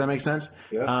make sense?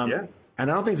 Yeah. Yeah.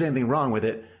 And I don't think there's anything wrong with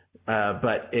it,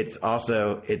 but it's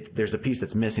also there's a piece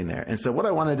that's missing there. And so what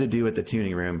I wanted to do at the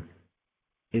tuning room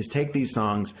is take these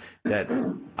songs that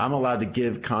I'm allowed to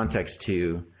give context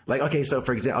to. Like, okay, so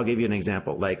for example, I'll give you an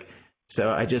example. Like, so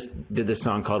I just did this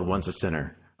song called "Once a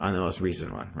Sinner" on the most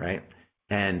recent one, right?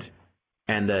 And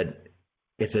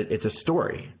it's a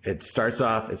story. It starts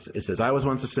off, it says, I was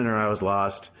once a sinner, I was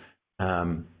lost.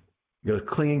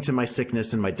 Clinging to my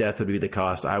sickness and my death would be the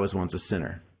cost. I was once a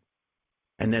sinner.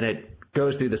 And then it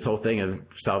goes through this whole thing of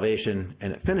salvation,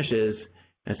 and it finishes,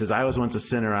 and it says, I was once a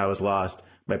sinner, I was lost.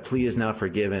 My plea is now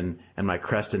forgiven, and my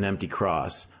crest an empty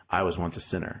cross. I was once a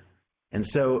sinner. And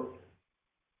so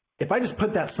if I just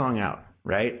put that song out,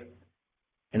 right?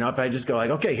 And if I just go like,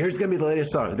 okay, here's going to be the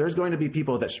latest song. There's going to be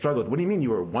people that struggle with, what do you mean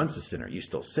you were once a sinner? You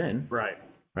still sin. Right.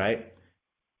 Right?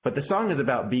 But the song is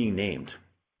about being named.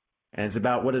 And it's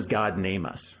about what does God name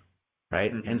us?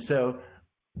 Right? Mm-hmm. And so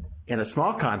in a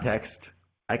small context,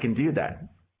 I can do that.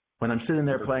 When I'm sitting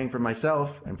there playing for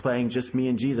myself and playing just me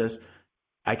and Jesus,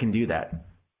 I can do that.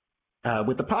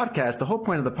 With the podcast, the whole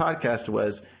point of the podcast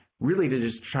was really to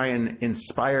just try and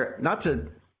inspire, not to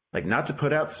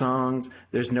put out songs.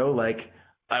 There's no like,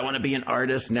 I want to be an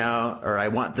artist now, or I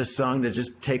want this song to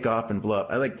just take off and blow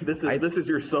up. This is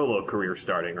your solo career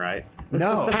starting, right?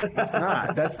 No, it's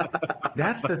not. That's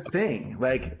the thing.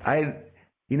 Like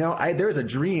there's a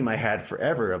dream I had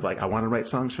forever of like, I want to write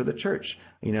songs for the church,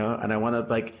 you know, and I want to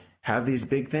like have these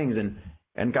big things.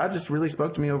 And God just really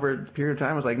spoke to me over a period of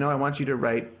time. I was like, no, I want you to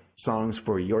write songs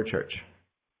for your church.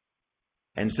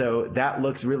 And so that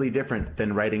looks really different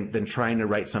than trying to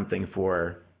write something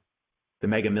for the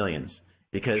Mega Millions.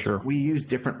 Because we use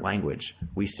different language.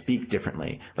 We speak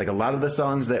differently. Like a lot of the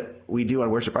songs that we do on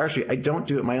Worship Artistry, I don't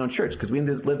do at my own church because we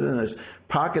live in this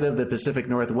pocket of the Pacific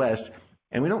Northwest,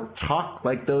 and we don't talk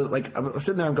like those. Like I'm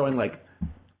sitting there, I'm going like,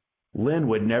 Lynn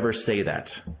would never say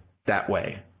that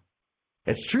way.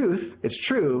 It's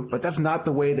true, but that's not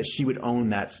the way that she would own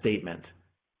that statement.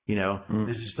 You know,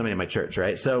 This is just somebody in my church,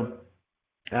 right? So,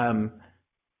 all in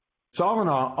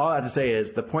all I have to say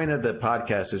is the point of the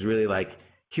podcast is really like,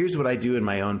 here's what I do in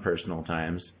my own personal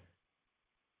times.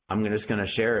 I'm just going to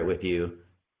share it with you.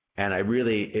 And it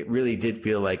really did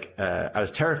feel like I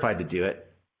was terrified to do it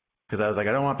because I was like,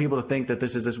 I don't want people to think that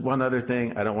this is this one other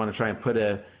thing. I don't want to try and put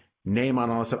a name on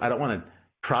all this stuff. I don't want to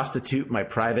prostitute my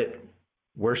private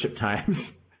worship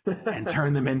times and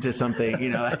turn them into something,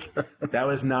 you know, like that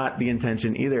was not the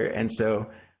intention either. And so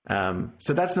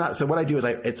that's not, so what I do is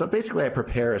I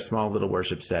prepare a small little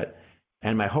worship set,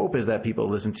 and my hope is that people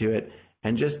listen to it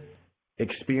and just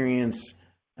experience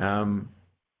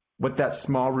what that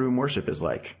small room worship is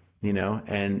like, you know,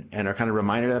 and are kind of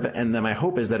reminded of it. And then my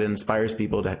hope is that it inspires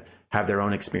people to have their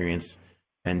own experience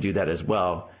and do that as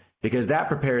well, because that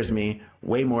prepares me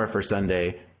way more for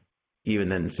Sunday, even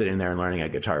than sitting there and learning a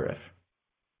guitar riff.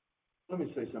 Let me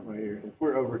say something right here. If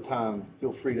we're over time,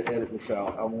 feel free to edit this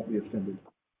out. I won't be offended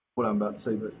what I'm about to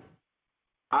say, but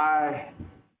I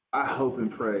hope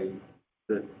and pray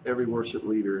that every worship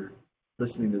leader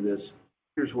listening to this,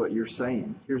 here's what you're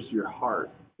saying. Here's your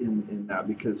heart in that,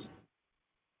 because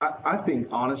I think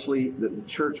honestly that the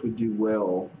church would do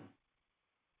well,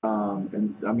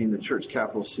 and I mean the church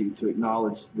capital C, to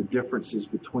acknowledge the differences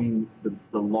between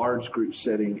the large group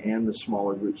setting and the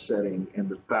smaller group setting and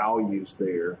the values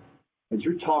there. As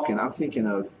you're talking, I'm thinking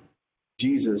of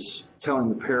Jesus telling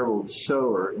the parable of the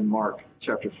sower in Mark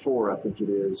chapter 4, I think it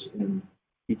is, and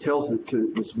he tells it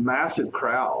to this massive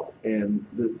crowd, and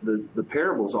the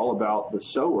parable is all about the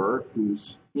sower,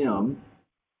 who's him,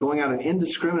 going out and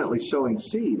indiscriminately sowing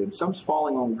seed, and some's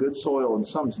falling on good soil and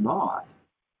some's not.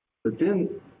 But then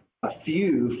a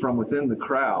few from within the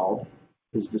crowd,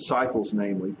 his disciples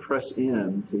namely, press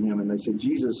in to him, and they say,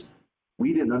 Jesus,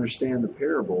 we didn't understand the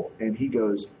parable. And he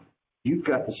goes, you've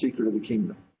got the secret of the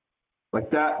kingdom. Like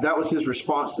that was his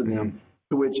response to them,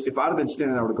 to which if I'd have been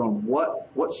standing there, I would have gone,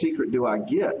 what secret do I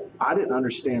get? I didn't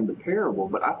understand the parable,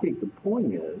 but I think the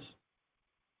point is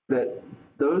that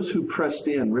those who pressed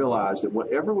in realized that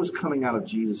whatever was coming out of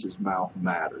Jesus' mouth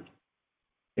mattered.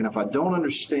 And if I don't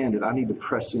understand it, I need to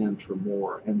press in for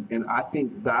more. And I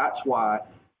think that's why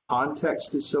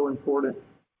context is so important.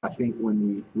 I think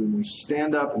when we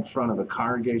stand up in front of a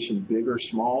congregation, big or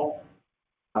small,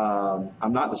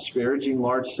 I'm not disparaging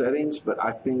large settings, but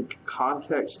I think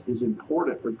context is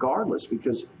important regardless,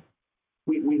 because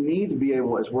we need to be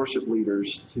able as worship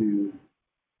leaders to,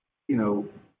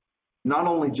 not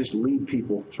only just lead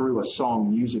people through a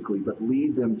song musically, but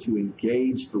lead them to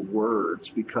engage the words,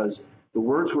 because the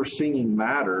words we're singing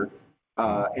matter,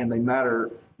 and they matter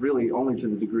really only to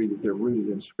the degree that they're rooted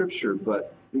in Scripture.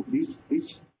 But these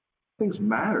things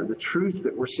matter. The truth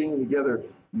that we're singing together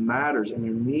matters, and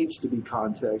there needs to be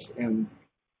context. And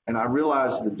I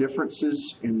realize the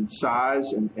differences in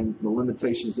size and the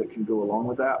limitations that can go along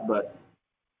with that. But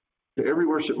to every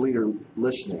worship leader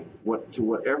listening, to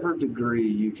whatever degree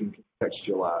you can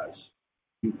contextualize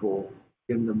people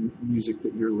in the music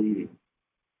that you're leading,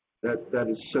 that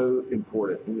is so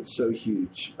important, and it's so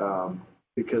huge,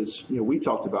 because we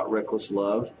talked about reckless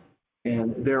love,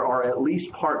 and there are at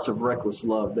least parts of reckless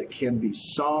love that can be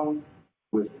sung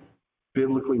with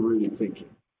biblically rooted thinking,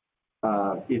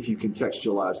 if you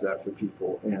contextualize that for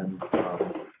people. And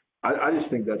I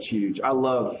just think that's huge. I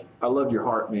love your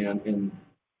heart, man, and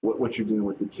what you're doing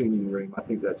with the tuning room. I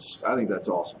think that's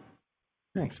awesome.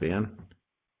 Thanks, man.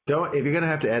 If you're gonna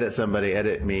have to edit somebody,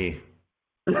 edit me.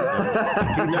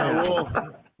 No,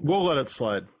 we'll let it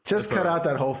slide. Just cut out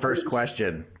that whole first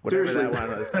question, whatever that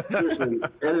one was. Seriously,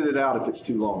 edit it out if it's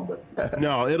too long. But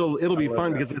no, it'll be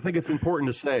fun, because I think it's important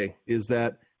to say is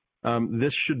that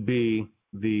this should be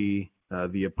the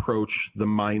approach, the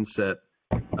mindset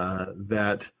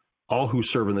that all who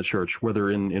serve in the church,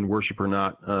 whether in worship or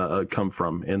not, come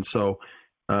from. And so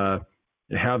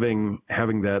having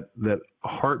that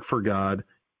heart for God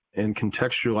and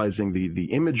contextualizing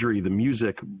the imagery, the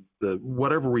music,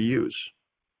 whatever we use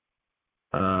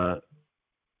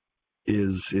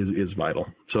is vital.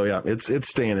 So yeah, it's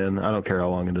staying in. I don't care how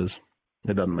long it is.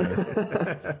 It doesn't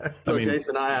matter. So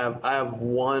Jason, I have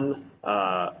one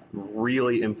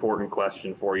really important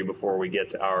question for you before we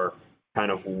get to our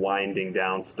kind of winding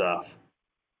down stuff.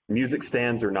 Music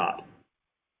stands or not?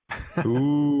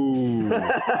 Ooh.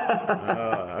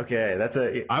 Okay,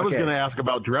 I was going to ask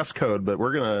about dress code, but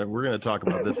we're gonna talk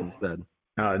about this instead.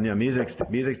 Music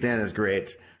stand is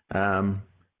great.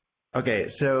 Okay,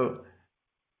 so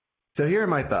here are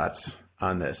my thoughts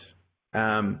on this.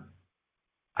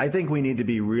 I think we need to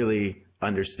be really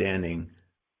understanding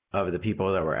of the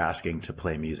people that we're asking to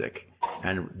play music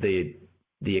and the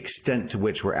extent to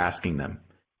which we're asking them.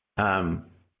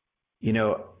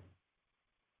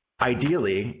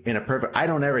 Ideally, in a perfect, I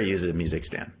don't ever use a music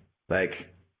stand. Like,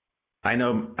 I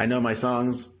know my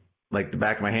songs like the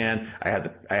back of my hand. I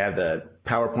have the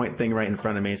PowerPoint thing right in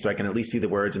front of me, so I can at least see the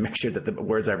words and make sure that the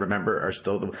words I remember are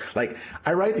still like.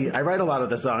 I write a lot of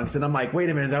the songs, and I'm like,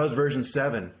 wait a minute, that was version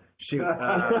 7. Shoot,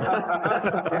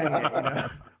 dang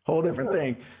it, whole different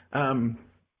thing.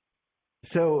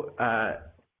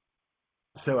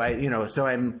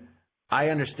 I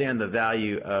understand the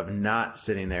value of not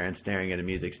sitting there and staring at a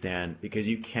music stand, because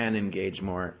you can engage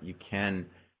more. You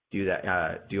can do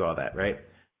that, do all that, right?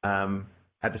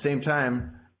 At the same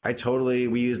time, we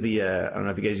use the, I don't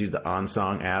know if you guys use the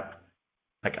OnSong app.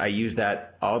 Like, I use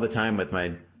that all the time with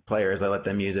my players. I let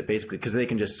them use it basically because they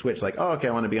can just switch, like, oh, okay,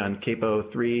 I want to be on capo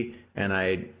 3 and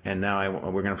now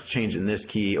we're going to change in this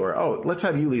key, or, oh, let's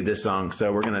have you lead this song,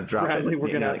 so we're going to drop Bradley, it. we're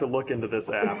going to have to look into this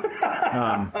app.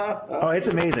 Oh, it's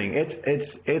amazing.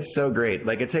 It's so great.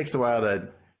 Like, it takes a while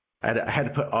I had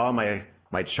to put all my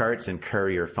my charts in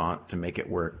Courier font to make it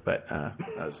work, but that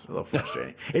was a little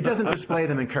frustrating. It doesn't display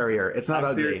them in Courier. It's not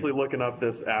I'm ugly. seriously looking up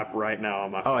this app right now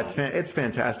on my phone. It's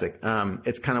fantastic.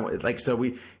 It's kind of like, so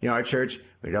we, our church,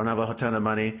 we don't have a ton of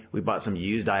money. We bought some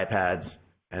used iPads,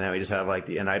 and then we just have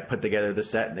and I put together the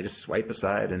set, and they just swipe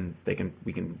aside, and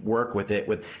we can work with it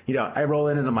with, I roll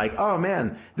in and I'm like, oh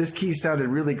man, this key sounded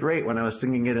really great when I was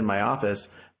singing it in my office,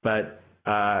 but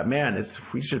man,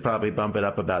 we should probably bump it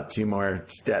up about 2 more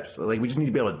steps. Like, we just need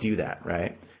to be able to do that,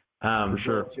 right? For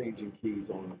sure. Changing keys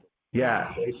on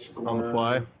On the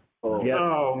fly. Yeah.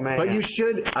 Oh, man. But you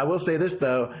should, I will say this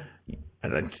though,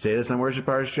 and I say this on Worship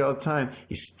Artistry all the time,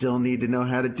 you still need to know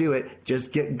how to do it.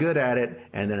 Just get good at it,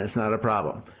 and then it's not a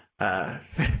problem.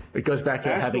 It goes back to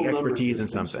having expertise in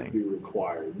something. Should be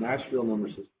required. Nashville number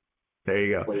system. There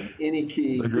you go. Play any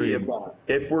key. Agreed.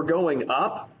 If we're going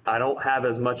up, I don't have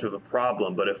as much of a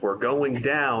problem. But if we're going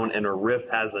down and a riff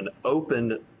has an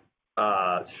open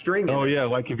string in Oh, it, yeah,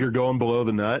 like if you're going below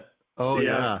the nut. Oh,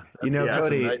 yeah.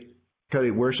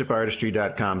 Cody,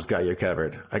 worshipartistry.com's got you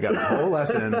covered. I got a whole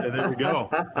lesson. There we go.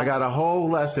 I got a whole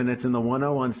lesson. It's in the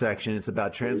 101 section. It's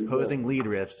about transposing lead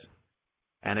riffs.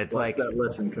 And it's What's that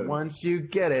lesson, Cody? once you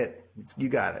get it, you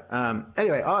got it.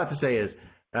 Anyway, all I have to say is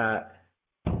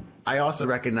I also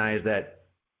recognize that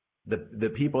the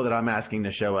people that I'm asking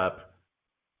to show up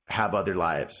have other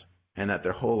lives, and that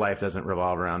their whole life doesn't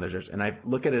revolve around their church. And I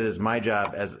look at it as my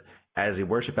job as a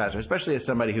worship pastor, especially as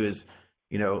somebody who is,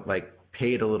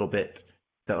 paid a little bit,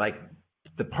 that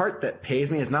the part that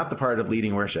pays me is not the part of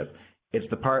leading worship. It's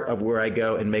the part of where I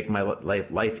go and make my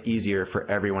life easier for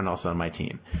everyone else on my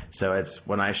team. So it's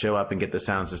when I show up and get the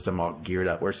sound system all geared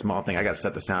up. We're a small thing. I got to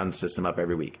set the sound system up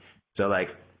every week. So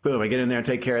boom, I get in there and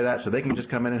take care of that, so they can just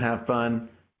come in and have fun.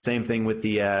 Same thing with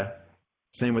the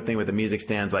music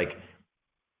stands.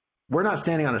 We're not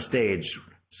standing on a stage,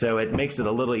 so it makes it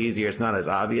a little easier. It's not as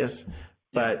obvious,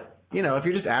 but if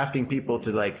you're just asking people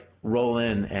to roll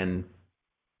in and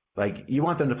you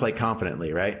want them to play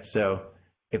confidently, right? So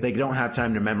if they don't have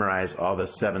time to memorize all the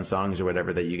 7 songs or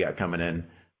whatever that you got coming in,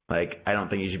 I don't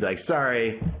think you should be like,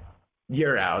 sorry,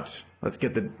 you're out. Let's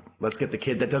get the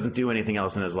kid that doesn't do anything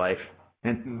else in his life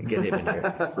and get him in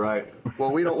here. Right.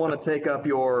 well, we don't want to take up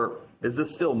is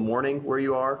this still morning where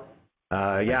you are?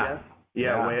 Yeah.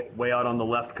 Way out on the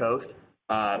left coast.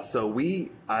 So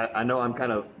I know I'm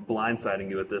kind of blindsiding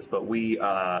you with this, but we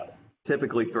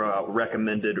typically throw out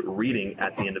recommended reading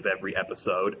at the end of every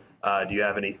episode. Do you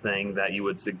have anything that you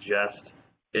would suggest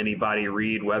anybody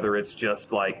read, whether it's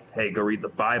just hey, go read the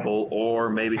Bible, or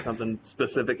maybe something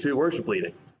specific to worship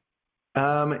leading?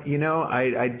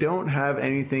 I don't have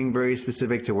anything very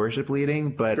specific to worship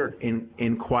leading, but Sure.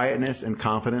 in Quietness and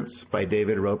Confidence by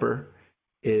David Roper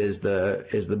is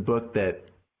the book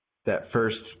that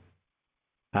first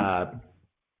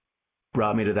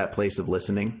brought me to that place of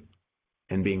listening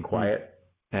and being quiet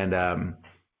and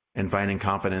finding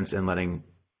confidence and letting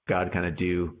God kind of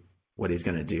do what he's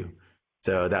going to do.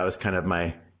 So that was kind of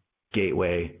my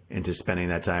gateway into spending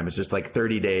that time. It's just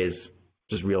 30 days,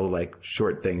 just real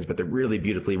short things, but they're really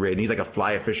beautifully written. He's a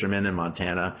fly fisherman in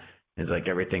Montana. And it's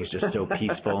everything's just so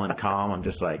peaceful and calm. I'm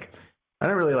just I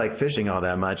don't really like fishing all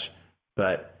that much,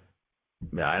 but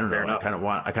I don't know. I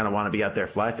kind of want to be out there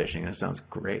fly fishing. That sounds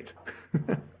great.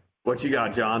 What you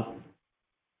got, John?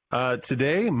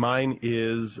 Today, mine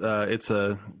is it's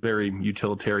a very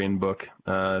utilitarian book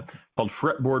called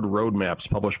Fretboard Roadmaps,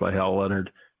 published by Hal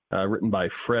Leonard, written by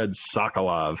Fred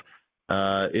Sokolov.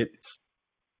 It's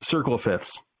Circle of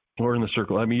Fifths. Learn the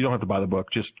Circle. I mean, you don't have to buy the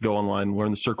book. Just go online,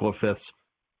 learn the Circle of Fifths.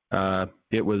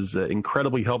 It was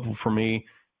incredibly helpful for me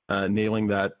nailing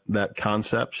that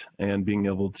concept and being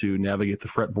able to navigate the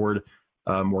fretboard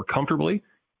more comfortably.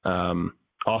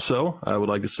 Also, I would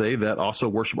like to say that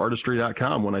also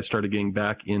worshipartistry.com, when I started getting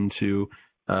back into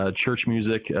church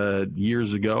music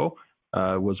years ago,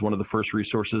 was one of the first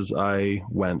resources I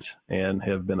went, and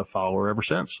have been a follower ever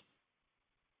since.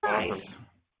 Nice.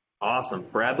 Awesome.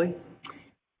 Bradley?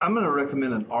 I'm going to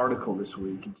recommend an article this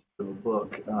week instead of a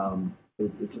book.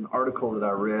 It's an article that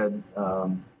I read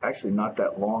actually not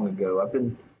that long ago. I've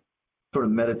been sort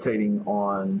of meditating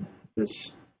on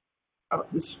this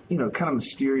kind of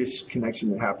mysterious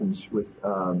connection that happens with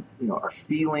our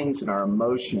feelings and our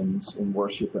emotions in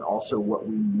worship, and also what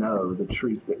we know, the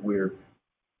truth that we're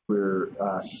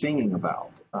singing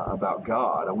about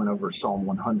God. I went over Psalm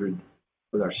 100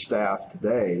 with our staff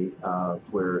today,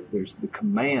 where there's the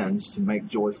commands to make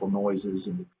joyful noises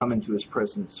and to come into his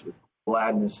presence with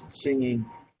gladness and singing,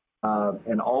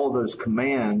 and all those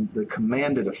the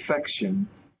commanded affection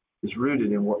is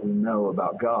rooted in what we know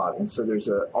about God. And so there's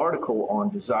an article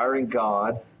on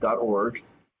desiringgod.org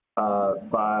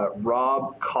by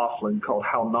Rob Coughlin called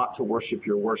 "How Not to Worship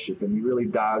Your Worship," and he really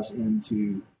dives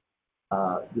into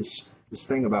this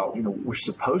thing about, we're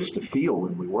supposed to feel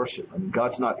when we worship. I mean,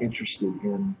 God's not interested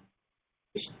in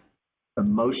just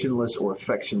emotionless or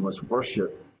affectionless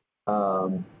worship,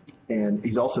 and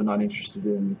He's also not interested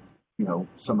in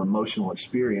some emotional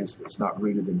experience that's not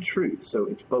rooted in truth. So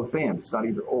it's both and. It's not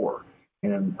either or.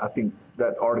 And I think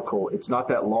that article, it's not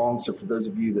that long. So for those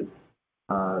of you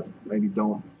that maybe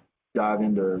don't dive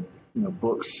into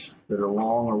books that are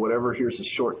long or whatever, here's a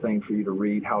short thing for you to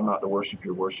read: "How Not to Worship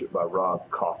Your Worship" by Rob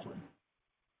Coughlin.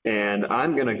 And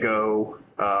I'm going to go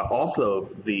also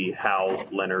the Hal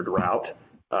Leonard route.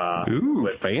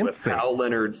 Fancy. With Hal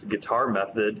Leonard's guitar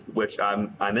method, which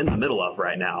I'm in the middle of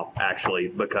right now, actually,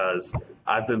 because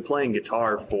I've been playing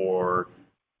guitar for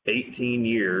 18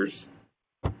 years,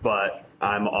 but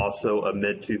I'm also a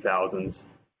mid-2000s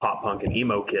pop punk and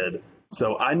emo kid.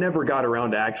 So I never got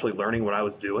around to actually learning what I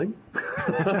was doing.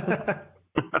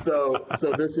 So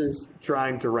this is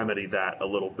trying to remedy that a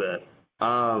little bit.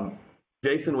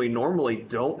 Jason, we normally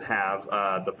don't have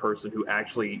the person who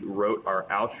actually wrote our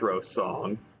outro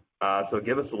song. So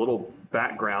give us a little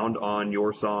background on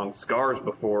your song "Scars"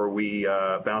 before we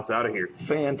bounce out of here.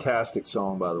 Fantastic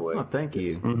song, by the way. Oh, thank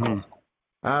you.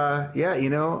 Awesome. Yeah,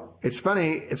 it's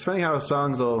funny. It's funny how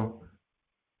songs will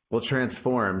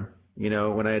transform.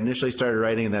 When I initially started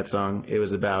writing that song, it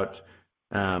was about.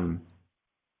 I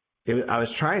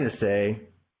was trying to say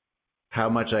how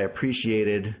much I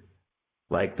appreciated,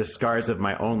 like, the scars of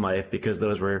my own life, because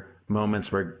those were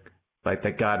moments where, like,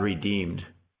 that God redeemed.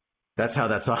 That's how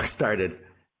that song started.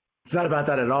 It's not about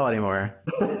that at all anymore.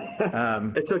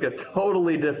 It took a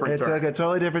totally different turn. It took a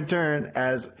totally different turn,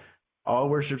 as all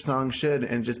worship songs should,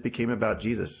 and just became about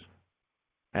Jesus.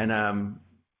 And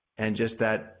just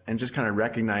kind of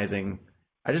recognizing.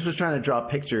 I just was trying to draw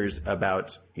pictures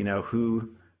about, who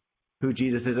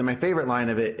Jesus is. And my favorite line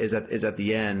of it is at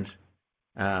the end.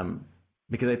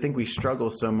 Because I think we struggle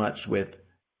so much with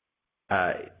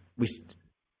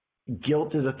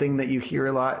guilt is a thing that you hear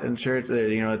a lot in church.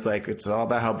 It's like it's all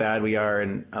about how bad we are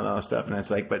and all that stuff. And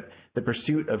it's like, but the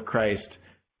pursuit of Christ,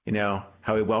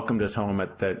 how He welcomed us home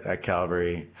at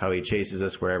Calvary, how He chases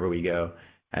us wherever we go,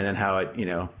 and then how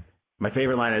my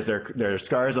favorite line is there are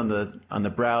scars on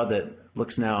the brow that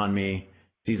looks now on me.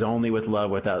 Sees only with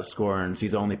love without scorn.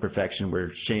 Sees only perfection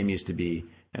where shame used to be,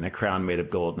 and a crown made of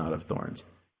gold, not of thorns.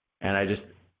 And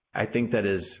I think that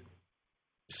is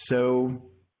so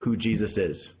who Jesus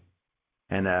is.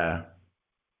 And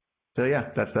so,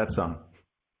 yeah, that's that song.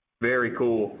 Very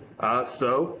cool.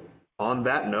 So on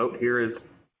that note, here is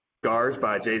 "Scars"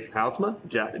 by Jason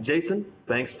Houtsma. Jason,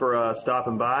 thanks for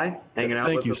stopping by, hanging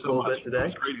out with us a little bit today. It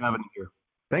was great having you here.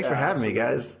 Thanks for having me,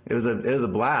 guys. It was a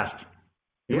blast.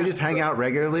 Can we just hang out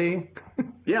regularly?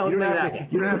 Yeah, let's make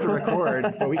that. You don't have to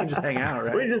record, but we can just hang out,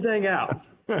 right? We can just hang out.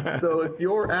 So if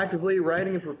you're actively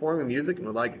writing and performing music and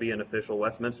would like to be an official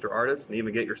Westminster artist and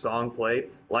even get your song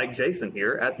played, like Jason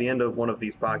here, at the end of one of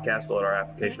these podcasts, fill out our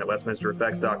application at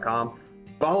westminstereffects.com.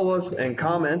 Follow us and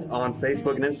comment on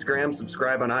Facebook and Instagram,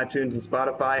 subscribe on iTunes and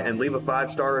Spotify, and leave a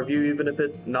 5-star review, even if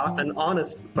it's not an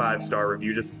honest 5-star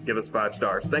review. Just give us 5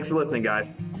 stars. Thanks for listening,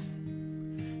 guys.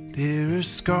 There are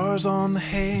scars on the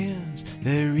hands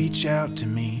that reach out to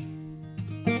me,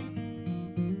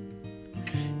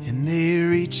 and they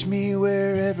reach me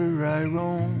wherever I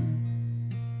roam,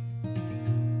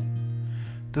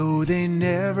 though they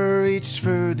never reached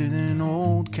further than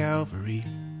old Calvary,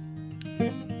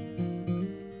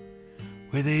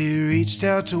 where they reached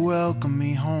out to welcome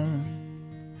me home.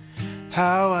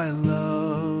 How I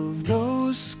love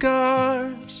those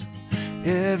scars,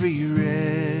 every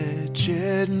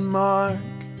wretched mark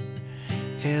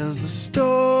hails the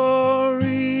story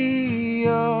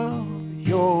of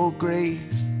your grace.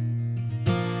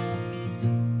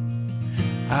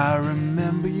 I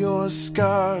remember your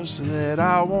scars so that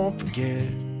I won't forget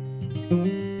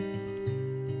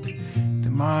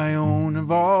that my own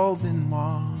have all been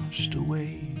washed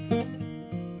away.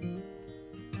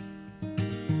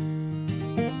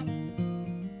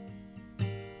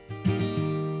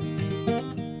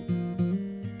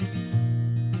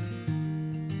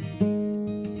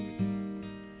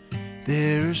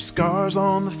 There are scars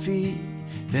on the feet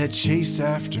that chase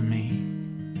after me,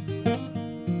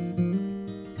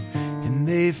 and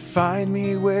they find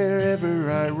me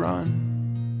wherever I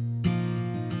run,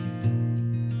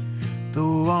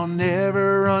 though I'll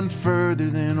never run further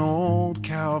than old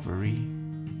Calvary,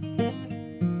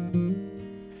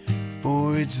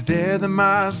 for it's there that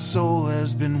my soul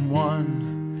has been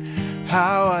won.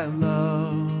 How I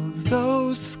love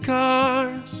those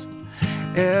scars,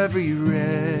 every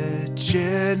wretched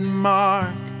shed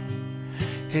mark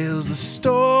hails the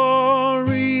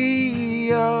story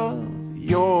of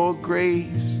your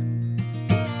grace.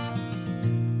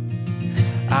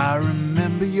 I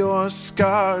remember your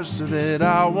scars so that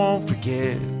I won't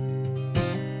forget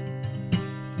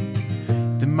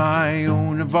that my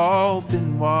own have all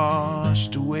been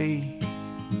washed away.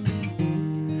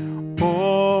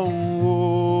 Oh,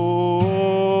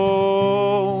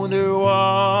 they're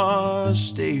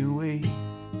washed away.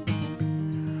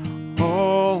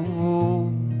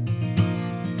 Oh,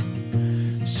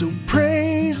 so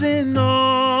praise and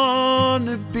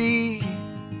honor be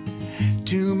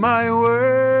to my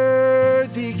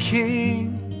worthy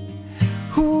King,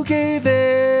 who gave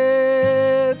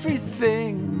everything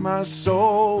my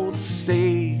soul to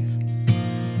save.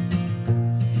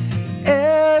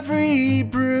 Every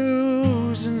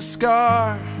bruise and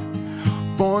scar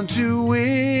born to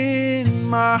win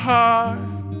my heart.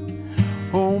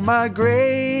 Oh, my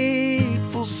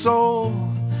grateful soul,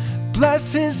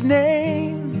 bless his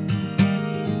name.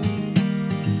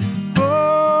 Oh,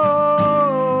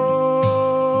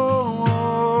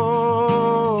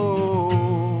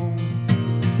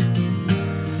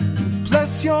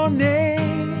 bless your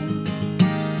name.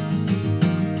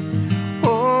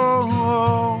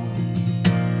 Oh,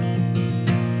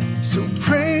 so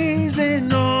praise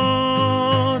and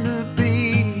honor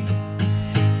be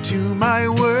to my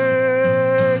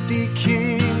worthy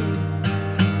King,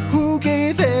 who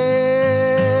gave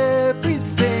everything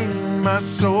my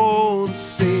soul to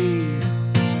save.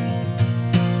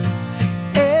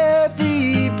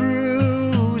 Every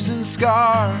bruise and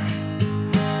scar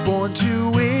born to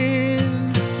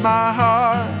win my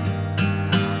heart.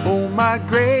 Oh, my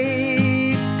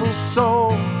grateful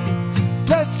soul,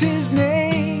 bless his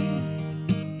name.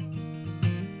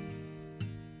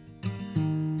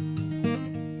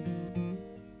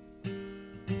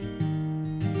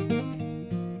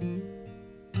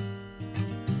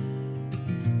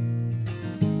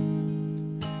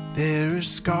 There are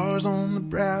scars on the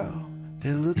brow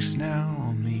that looks now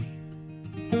on me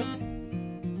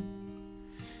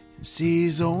and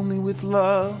sees only with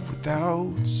love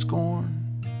without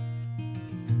scorn,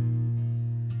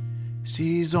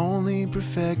 sees only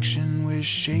perfection where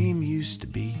shame used to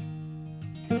be,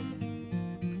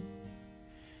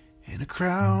 and a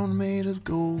crown made of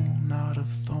gold, not of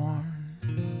thorn.